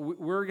 where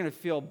we're going to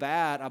feel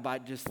bad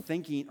about just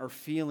thinking or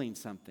feeling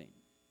something.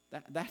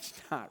 That's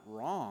not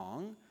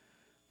wrong.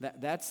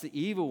 That's the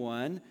evil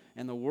one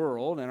and the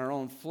world and our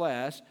own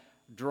flesh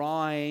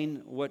drawing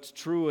what's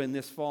true in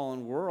this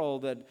fallen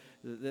world, that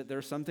there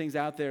are some things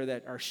out there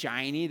that are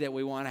shiny that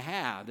we want to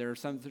have. There are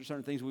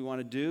certain things we want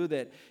to do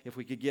that if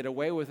we could get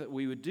away with it,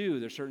 we would do.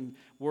 There's certain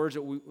words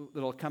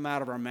that'll come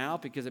out of our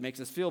mouth because it makes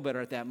us feel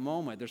better at that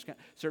moment. There's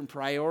certain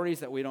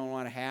priorities that we don't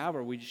want to have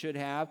or we should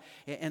have.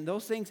 And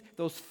those things,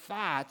 those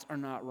thoughts are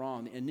not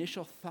wrong. The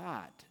initial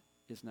thought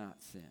is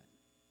not sin.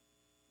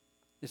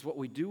 It's what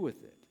we do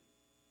with it.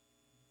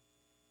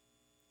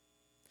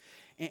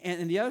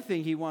 And the other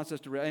thing he wants us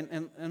to read,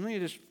 and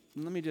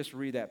let me just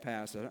read that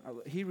passage.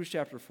 Hebrews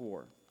chapter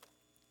 4.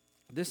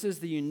 This is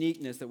the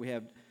uniqueness that we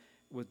have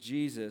with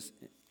Jesus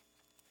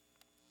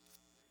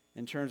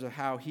in terms of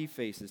how he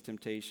faces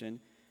temptation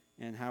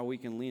and how we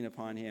can lean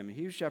upon him. In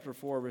Hebrews chapter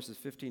 4, verses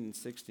 15 and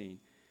 16,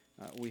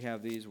 we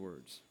have these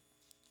words.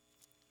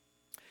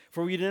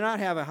 "For we do not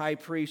have a high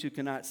priest who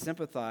cannot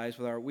sympathize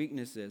with our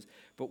weaknesses,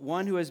 but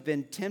one who has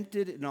been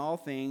tempted in all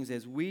things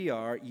as we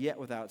are, yet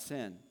without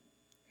sin."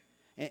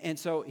 And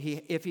so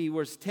if he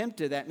was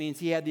tempted, that means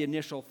he had the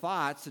initial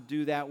thoughts to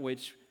do that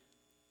which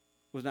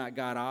was not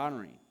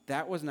God-honoring.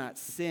 That was not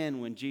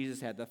sin when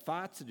Jesus had the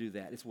thoughts to do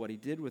that. It's what he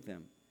did with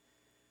them.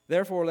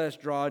 "Therefore, let us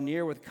draw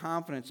near with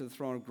confidence to the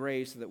throne of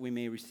grace so that we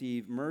may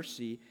receive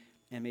mercy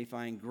and may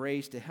find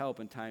grace to help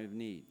in time of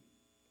need."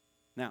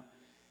 Now,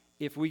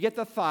 if we get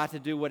the thought to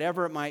do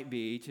whatever it might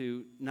be,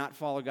 to not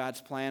follow God's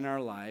plan in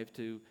our life,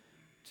 to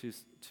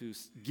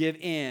give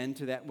in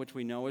to that which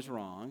we know is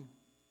wrong,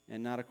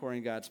 and not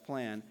according to God's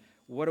plan,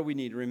 what do we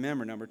need to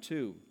remember? Number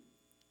 2,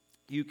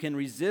 you can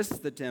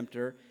resist the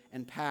tempter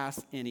and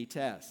pass any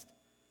test.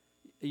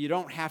 You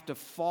don't have to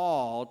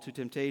fall to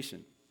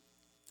temptation.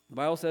 The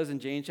Bible says in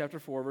James chapter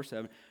 4, verse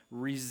 7,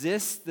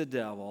 "Resist the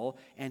devil,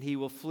 and he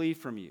will flee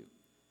from you."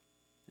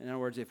 In other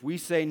words, if we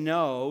say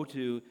no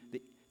to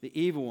the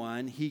evil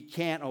one, he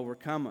can't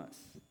overcome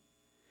us.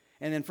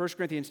 And then 1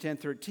 Corinthians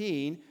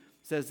 10:13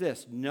 says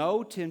this,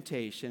 "No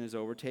temptation is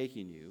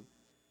overtaking you,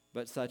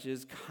 but such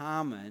is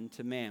common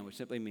to man," which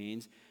simply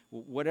means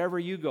whatever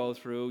you go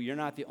through, you're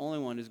not the only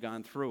one who's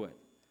gone through it.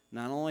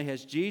 Not only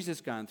has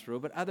Jesus gone through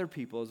it, but other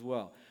people as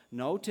well.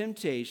 No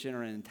temptation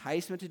or an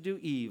enticement to do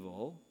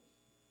evil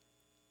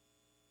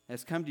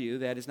has come to you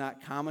that is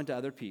not common to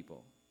other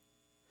people.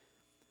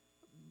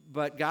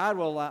 But God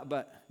will allow,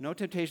 but no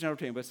temptation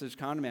overtaken, but such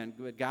common to man.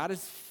 But God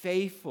is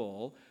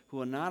faithful, who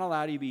will not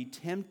allow you to be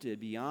tempted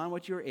beyond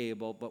what you're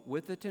able, but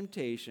with the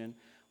temptation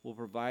will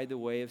provide the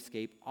way of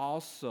escape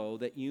also,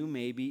 that you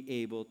may be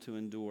able to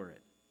endure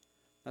it.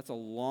 That's a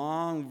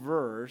long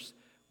verse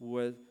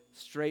with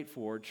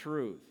straightforward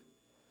truth.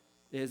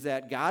 Is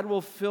that God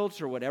will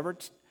filter whatever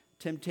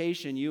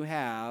temptation you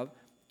have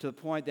to the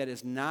point that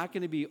it's not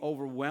going to be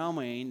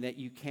overwhelming, that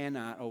you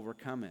cannot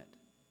overcome it.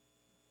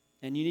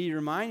 And you need to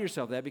remind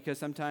yourself that, because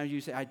sometimes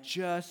you say, "I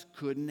just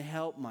couldn't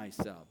help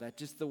myself. That's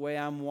just the way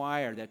I'm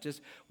wired. That's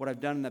just what I've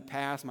done in the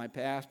past. My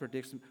past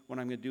predicts what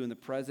I'm going to do in the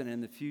present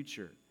and the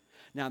future."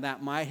 Now,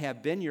 that might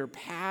have been your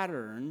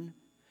pattern,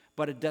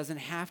 but it doesn't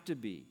have to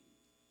be.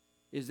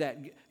 Is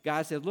that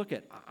God said, "Look,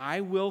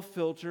 I will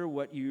filter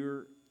what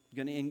you're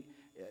going to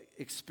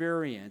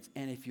experience,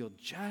 and if you'll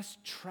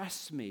just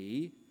trust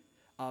me,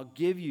 I'll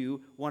give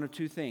you one of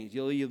two things.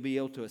 You'll be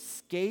able to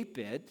escape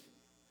it,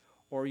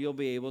 or you'll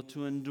be able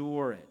to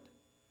endure it."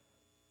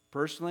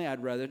 Personally,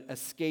 I'd rather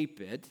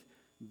escape it,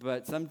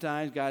 but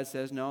sometimes God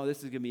says, "No, this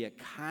is going to be a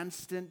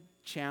constant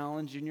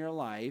challenge in your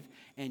life,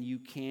 and you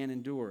can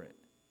endure it."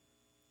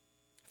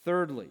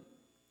 Thirdly,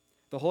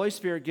 the Holy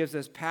Spirit gives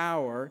us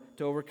power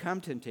to overcome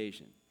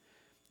temptation.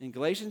 In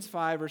Galatians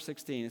 5, verse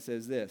 16, it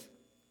says this,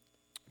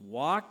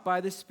 walk by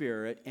the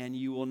Spirit, and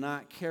you will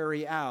not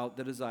carry out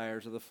the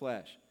desires of the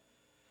flesh.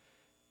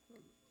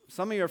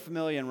 Some of you are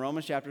familiar in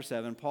Romans chapter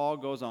 7. Paul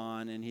goes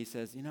on and he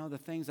says, the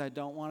things I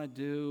don't want to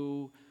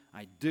do,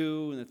 I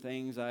do, and the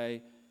things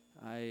I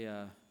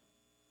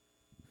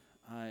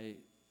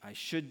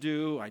should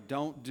do, I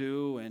don't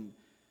do. And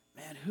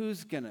man,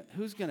 who's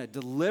gonna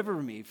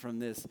deliver me from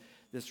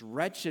this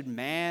wretched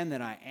man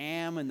that I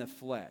am in the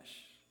flesh?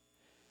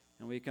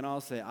 And we can all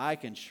say, I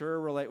can sure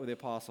relate with the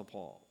Apostle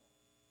Paul.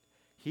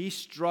 He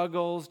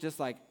struggles just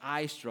like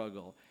I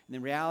struggle. And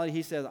in reality,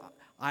 he says,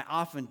 I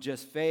often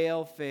just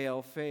fail.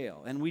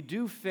 And we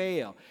do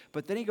fail.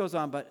 But then he goes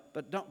on,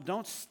 but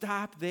don't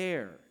stop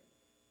there.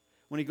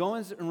 When he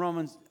goes in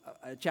Romans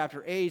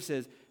chapter 8, he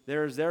says,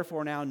 there is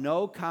therefore now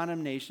no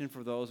condemnation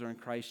for those who are in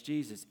Christ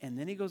Jesus. And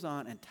then he goes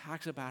on and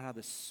talks about how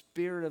the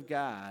Spirit of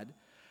God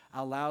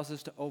allows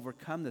us to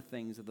overcome the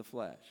things of the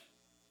flesh.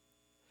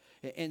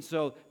 And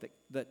so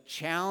the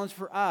challenge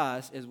for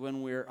us is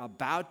when we're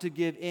about to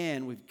give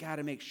in, we've got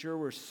to make sure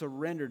we're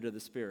surrendered to the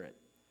Spirit.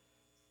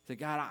 Say,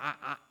 God,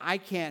 I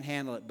can't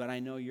handle it, but I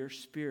know your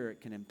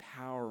Spirit can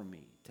empower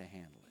me to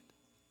handle it.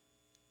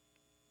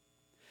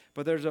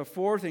 But there's a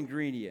fourth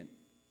ingredient,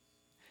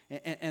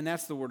 and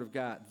that's the Word of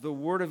God. The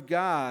Word of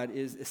God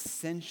is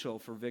essential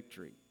for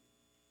victory.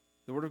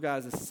 The Word of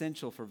God is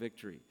essential for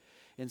victory.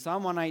 In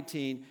Psalm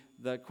 119,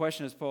 the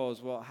question is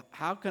posed, well,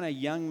 how can a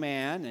young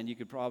man, and you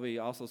could probably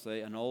also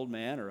say an old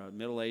man or a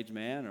middle-aged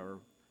man, or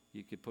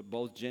you could put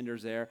both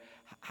genders there,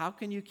 how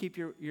can you keep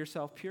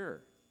yourself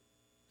pure?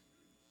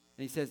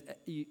 And he says,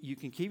 you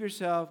can keep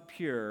yourself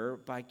pure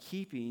by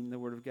keeping the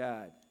Word of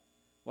God.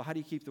 Well, how do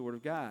you keep the Word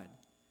of God?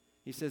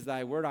 He says,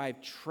 thy word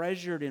I've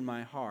treasured in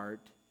my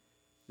heart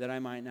that I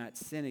might not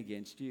sin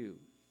against you.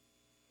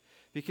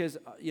 Because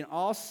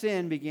all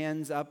sin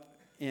begins up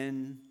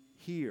in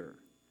here,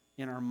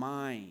 in our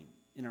mind,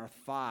 in our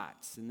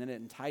thoughts, and then it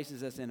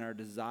entices us in our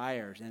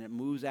desires, and it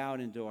moves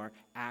out into our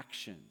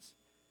actions.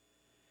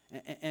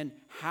 And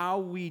how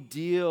we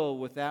deal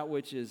with that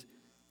which is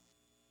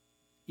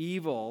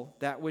evil,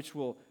 that which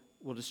will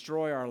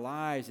destroy our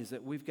lives, is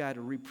that we've got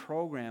to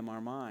reprogram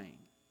our mind.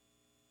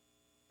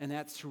 And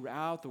that's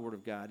throughout the Word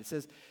of God.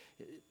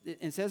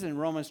 It says in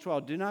Romans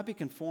 12, do not be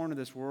conformed to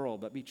this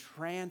world, but be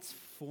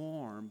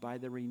transformed by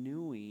the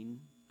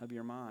renewing of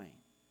your mind.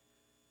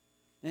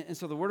 And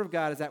so the Word of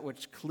God is that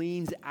which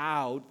cleans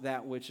out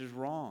that which is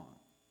wrong.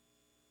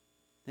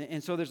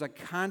 And so there's a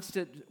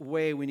constant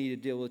way we need to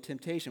deal with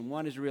temptation.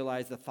 One is to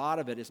realize the thought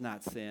of it is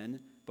not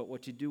sin, but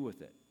what you do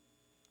with it.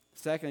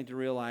 Secondly, to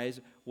realize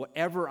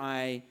whatever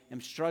I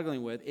am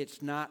struggling with,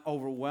 it's not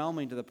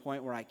overwhelming to the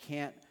point where I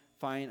can't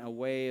find a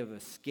way of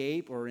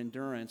escape or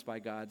endurance by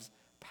God's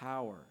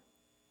power.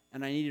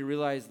 And I need to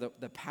realize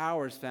that the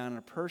power is found in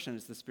a person.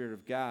 It's the Spirit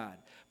of God.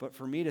 But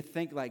for me to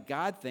think like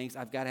God thinks,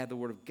 I've got to have the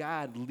Word of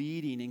God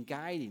leading and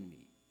guiding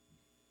me.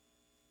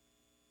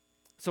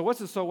 So what's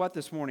the so what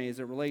this morning as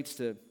it relates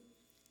to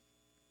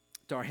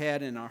our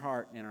head and our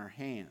heart and our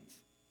hands?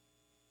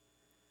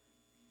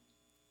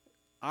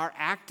 Our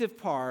active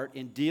part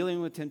in dealing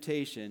with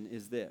temptation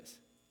is this.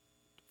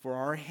 For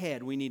our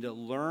head, we need to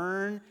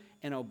learn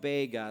and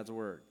obey God's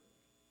Word.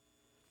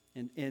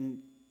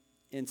 In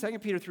 2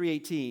 Peter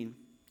 3:18,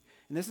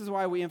 and this is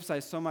why we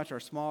emphasize so much our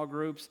small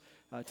groups,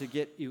 to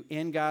get you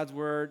in God's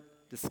Word,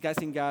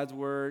 discussing God's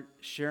Word,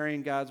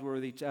 sharing God's Word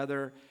with each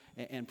other,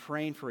 and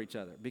praying for each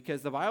other.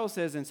 Because the Bible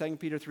says in 2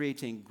 Peter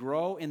 3:18,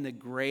 grow in the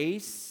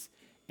grace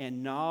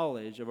and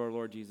knowledge of our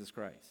Lord Jesus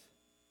Christ.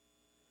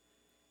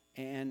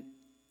 And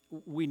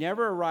we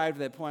never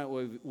arrived at that point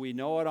where we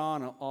know it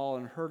all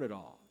and heard it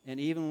all. And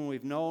even when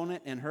we've known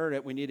it and heard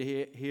it, we need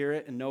to hear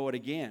it and know it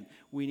again.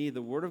 We need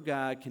the Word of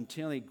God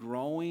continually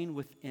growing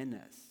within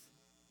us.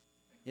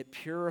 It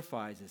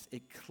purifies us.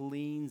 It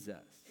cleans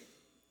us.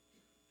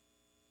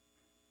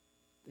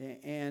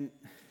 And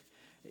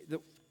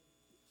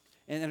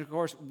then, of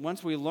course,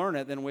 once we learn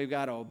it, then we've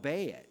got to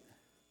obey it.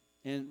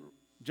 In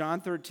John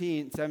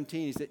 13:17,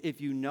 he said, if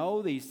you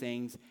know these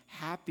things,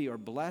 happy or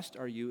blessed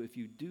are you if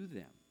you do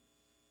them.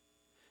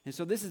 And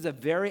so this is a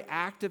very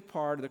active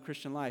part of the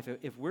Christian life.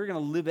 If we're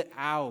going to live it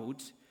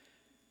out,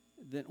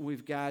 then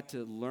we've got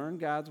to learn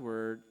God's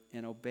Word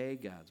and obey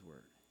God's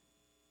Word.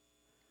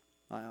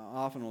 I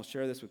often will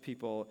share this with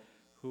people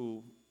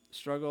who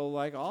struggle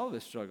like all of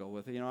us struggle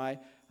with.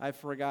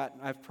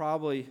 I've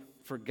probably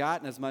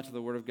forgotten as much of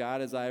the Word of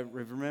God as I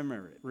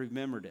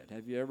remembered it.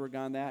 Have you ever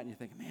gone that and you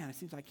think, man, it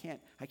seems I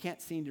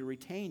can't seem to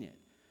retain it.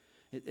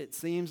 It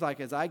seems like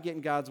as I get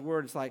in God's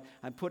Word, it's like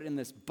I'm put in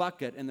this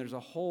bucket and there's a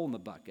hole in the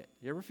bucket.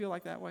 You ever feel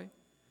like that way?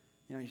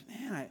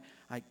 Man,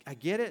 I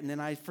get it and then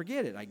I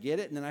forget it. I get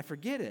it and then I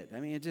forget it. I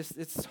mean,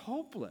 it's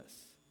hopeless.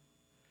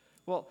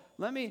 Well,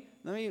 let me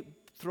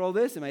throw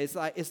this in. It's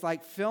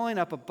like filling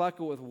up a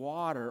bucket with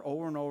water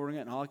over and over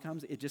again, and all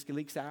it just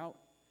leaks out.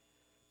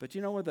 But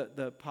you know what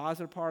the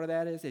positive part of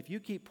that is? If you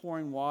keep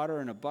pouring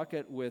water in a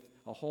bucket with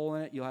a hole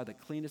in it, you'll have the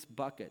cleanest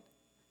bucket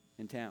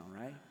in town,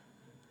 right?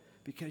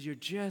 because you're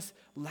just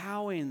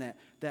allowing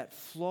that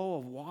flow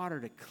of water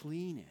to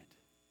clean it.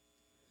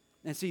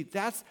 And see,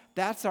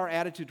 that's our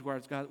attitude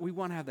towards God. We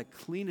want to have the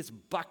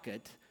cleanest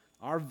bucket.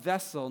 Our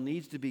vessel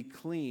needs to be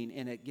clean,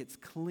 and it gets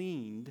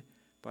cleaned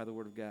by the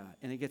Word of God,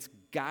 and it gets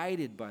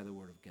guided by the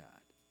Word of God.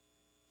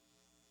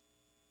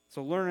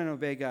 So learn and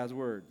obey God's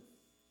Word.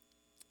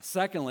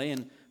 Secondly,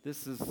 and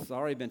this has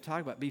already been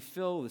talked about, be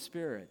filled with the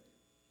Spirit.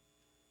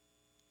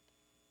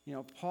 You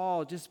know,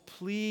 Paul just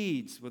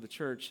pleads with the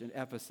church in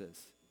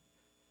Ephesus.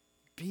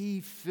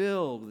 Be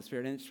filled with the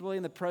Spirit. And it's really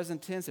in the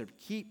present tense there.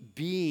 Keep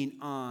being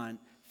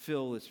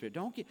filled with the Spirit.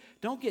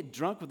 Don't get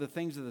drunk with the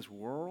things of this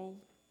world,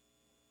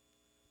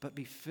 but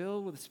be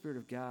filled with the Spirit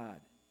of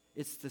God.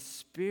 It's the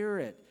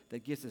Spirit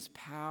that gives us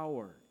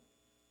power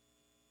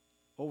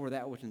over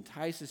that which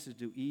entices us to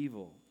do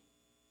evil.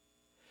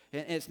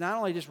 And it's not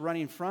only just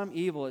running from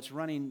evil, it's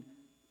running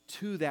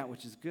to that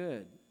which is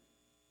good.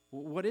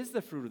 What is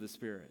the fruit of the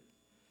Spirit?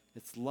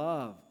 It's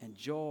love and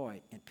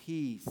joy and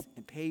peace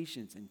and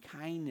patience and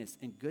kindness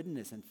and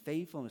goodness and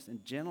faithfulness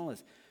and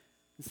gentleness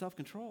and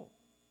self-control.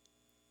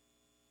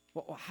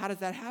 Well, how does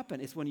that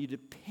happen? It's when you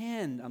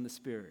depend on the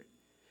Spirit.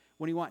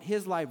 When you want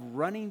His life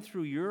running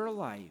through your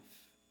life.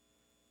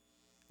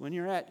 When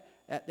you're at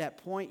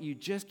that point you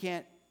just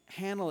can't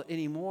handle it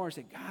anymore.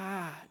 Say,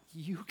 God,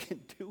 you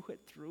can do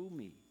it through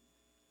me.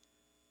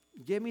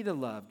 Give me the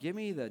love. Give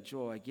me the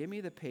joy. Give me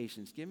the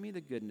patience. Give me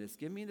the goodness.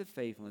 Give me the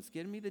faithfulness.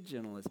 Give me the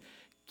gentleness.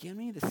 Give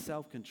me the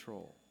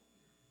self-control.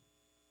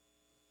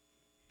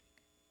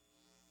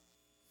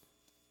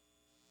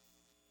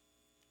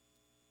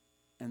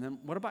 And then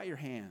what about your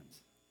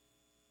hands?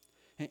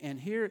 And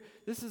here,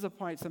 this is a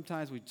point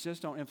sometimes we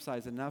just don't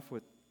emphasize enough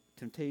with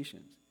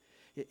temptations,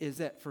 is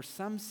that for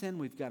some sin,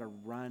 we've got to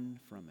run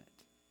from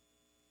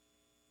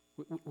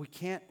it. We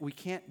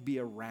can't be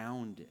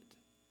around it.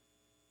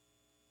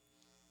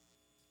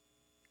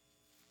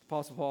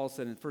 Apostle Paul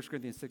said in 1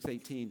 Corinthians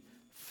 6:18,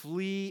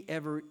 flee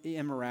every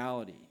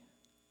immorality.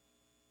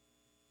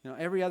 You know,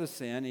 every other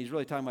sin, he's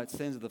really talking about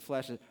sins of the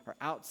flesh, are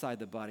outside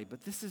the body,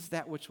 but this is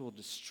that which will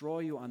destroy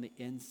you on the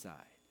inside.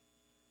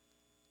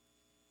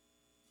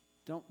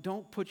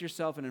 Don't put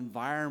yourself in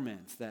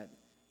environments that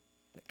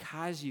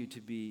cause you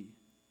to be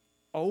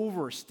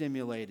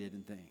overstimulated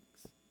in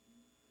things.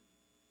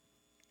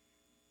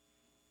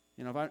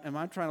 You know, if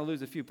I'm trying to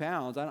lose a few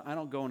pounds, I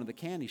don't go into the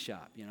candy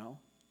shop, you know.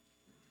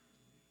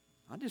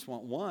 I just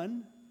want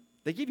one.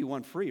 They give you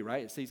one free,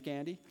 right, at See's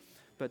Candy?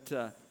 But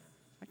I'm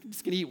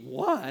just going to eat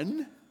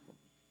one.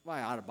 Well,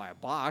 I ought to buy a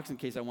box in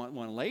case I want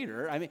one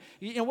later. I mean,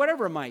 you know,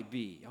 whatever it might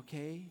be,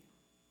 okay?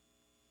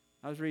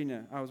 I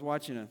was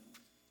watching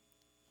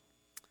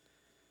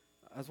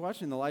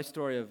the life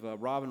story of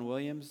Robin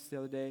Williams the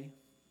other day.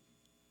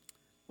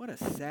 What a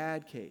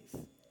sad case.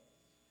 In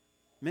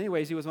many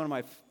ways, he was one of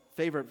my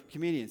favorite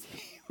comedians.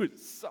 He was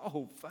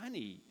so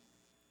funny.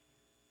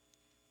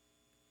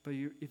 But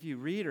if you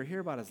read or hear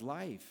about his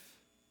life,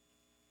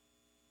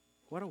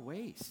 what a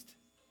waste.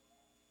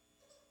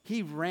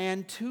 He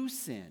ran to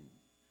sin.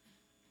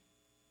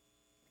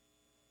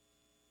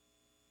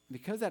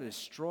 Because that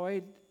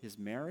destroyed his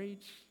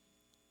marriage,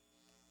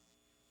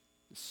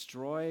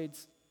 destroyed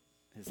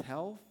his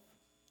health,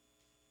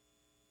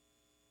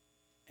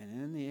 and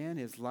in the end,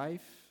 his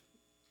life,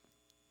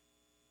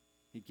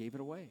 he gave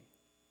it away.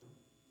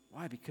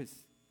 Why? Because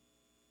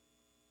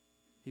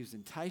he was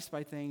enticed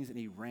by things and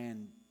he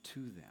ran to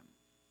them.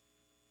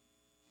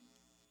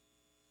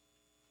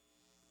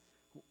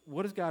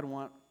 What does God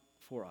want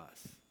for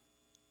us?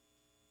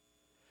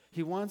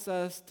 He wants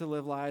us to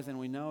live lives, and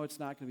we know it's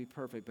not going to be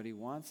perfect, but he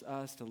wants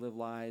us to live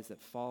lives that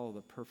follow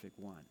the perfect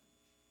one.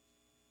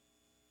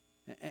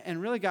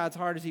 And really God's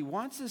heart is he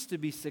wants us to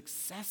be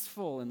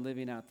successful in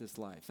living out this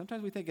life.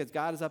 Sometimes we think as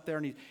God is up there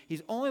and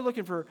he's only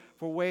looking for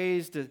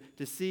ways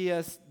to see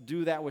us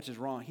do that which is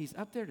wrong. He's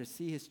up there to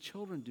see his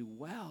children do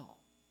well.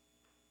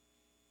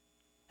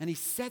 And he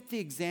set the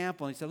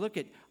example. And he said, look,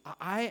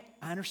 I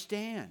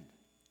understand.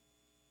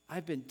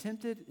 I've been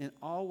tempted in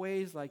all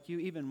ways like you,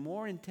 even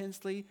more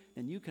intensely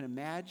than you can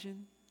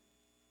imagine.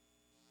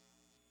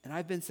 And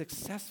I've been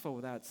successful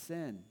without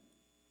sin.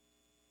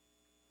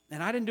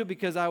 And I didn't do it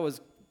because I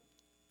was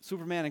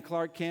Superman and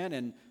Clark Kent,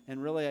 and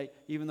really,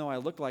 even though I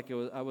looked like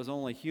I was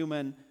only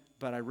human,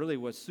 but I really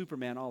was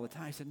Superman all the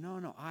time. I said,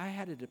 no, I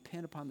had to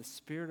depend upon the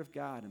Spirit of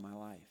God in my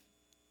life.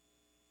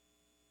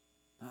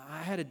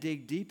 I had to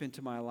dig deep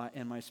into my life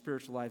and my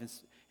spiritual life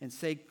and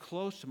stay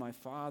close to my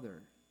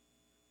Father.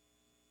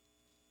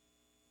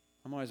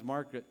 I'm always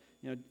marked,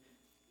 in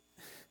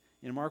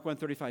Mark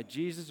 1:35,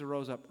 Jesus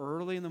arose up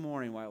early in the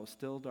morning while it was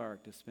still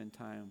dark to spend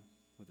time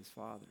with his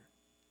Father.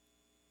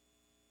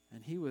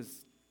 And he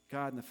was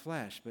God in the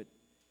flesh, but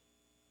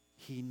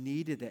he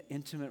needed that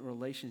intimate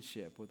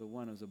relationship with the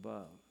one who's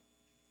above.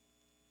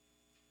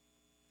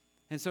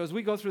 And so as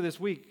we go through this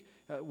week,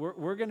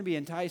 we're going to be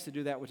enticed to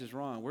do that which is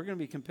wrong. We're going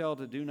to be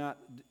compelled to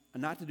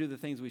not to do the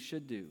things we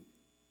should do.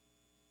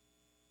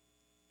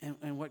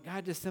 And what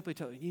God just simply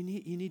tells you,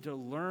 you need to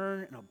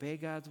learn and obey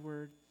God's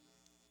word.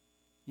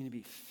 You need to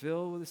be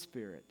filled with the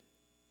Spirit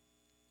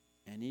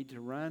and need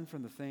to run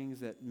from the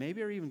things that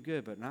maybe are even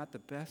good but not the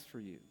best for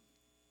you,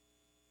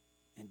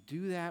 and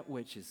do that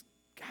which is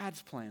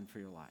God's plan for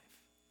your life,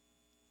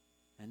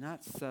 and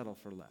not settle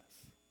for less.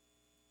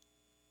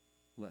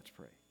 Let's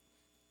pray.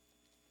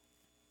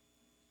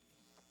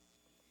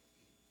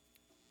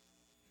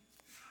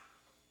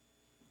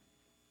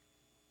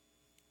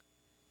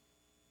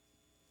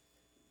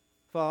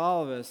 For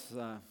all of us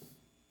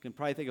can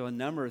probably think of a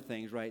number of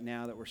things right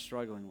now that we're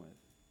struggling with.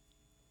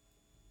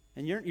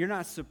 And you're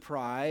not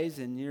surprised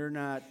and you're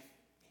not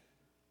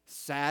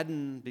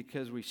saddened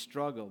because we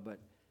struggle, but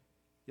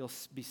you'll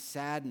be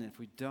saddened if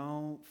we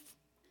don't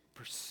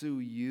pursue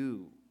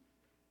you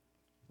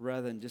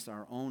rather than just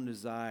our own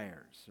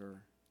desires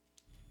or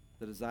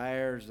the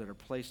desires that are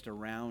placed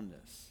around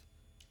us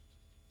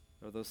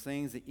or those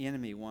things the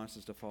enemy wants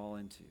us to fall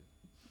into.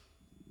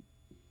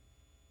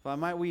 Father,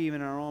 might we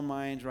even in our own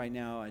minds right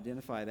now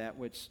identify that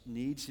which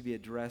needs to be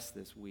addressed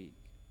this week.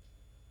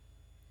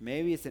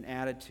 Maybe it's an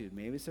attitude.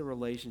 Maybe it's a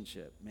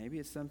relationship. Maybe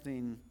it's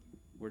something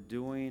we're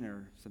doing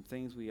or some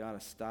things we ought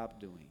to stop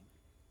doing.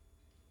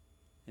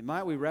 And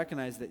might we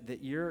recognize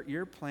that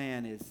your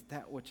plan is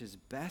that which is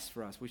best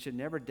for us. We should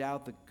never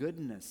doubt the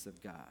goodness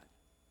of God,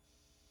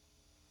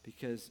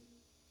 because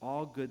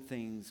all good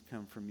things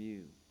come from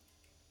you.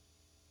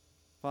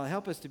 Father,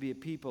 help us to be a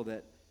people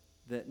that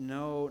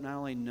know, not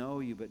only know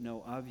you, but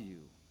know of you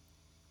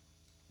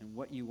and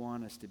what you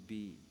want us to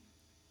be.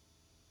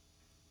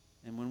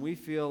 And when we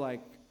feel like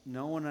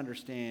no one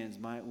understands,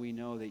 might we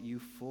know that you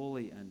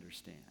fully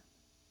understand.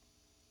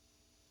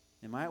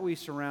 And might we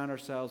surround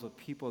ourselves with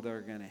people that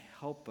are going to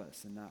help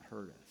us and not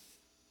hurt us.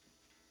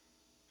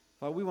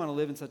 Father, we want to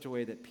live in such a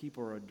way that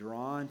people are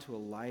drawn to a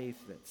life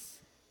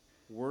that's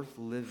worth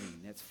living,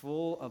 that's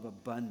full of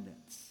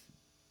abundance.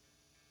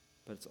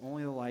 But it's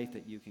only the life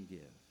that you can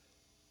give.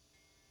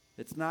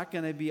 It's not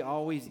going to be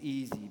always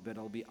easy, but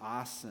it'll be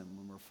awesome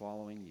when we're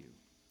following you.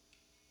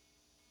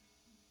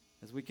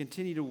 As we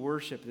continue to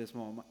worship this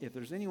moment, if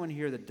there's anyone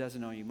here that doesn't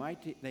know you,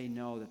 might they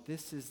know that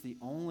this is the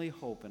only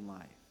hope in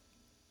life.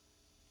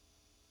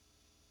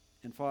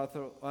 And Father,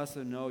 for us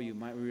who know you,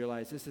 might we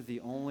realize this is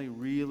the only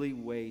really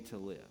way to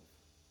live.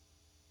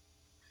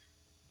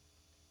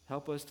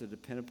 Help us to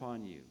depend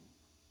upon you.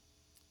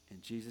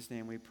 In Jesus'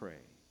 name we pray.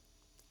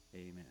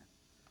 Amen.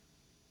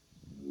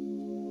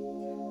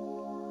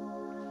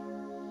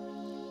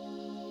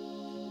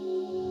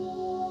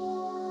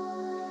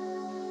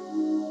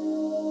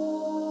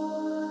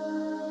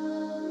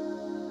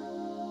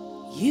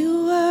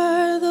 You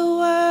were the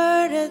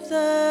Word at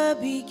the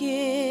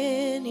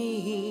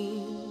beginning,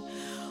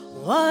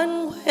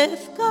 one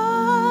with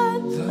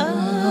God,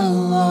 the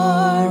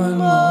Lord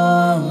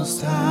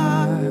Most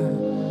High.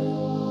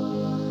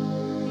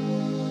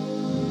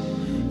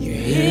 Your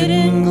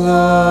hidden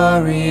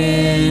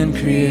glory in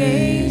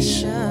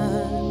creation,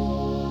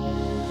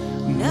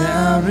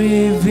 now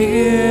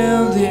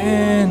revealed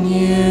in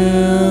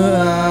you,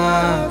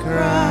 our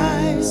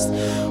Christ.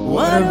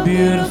 What a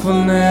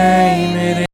beautiful name.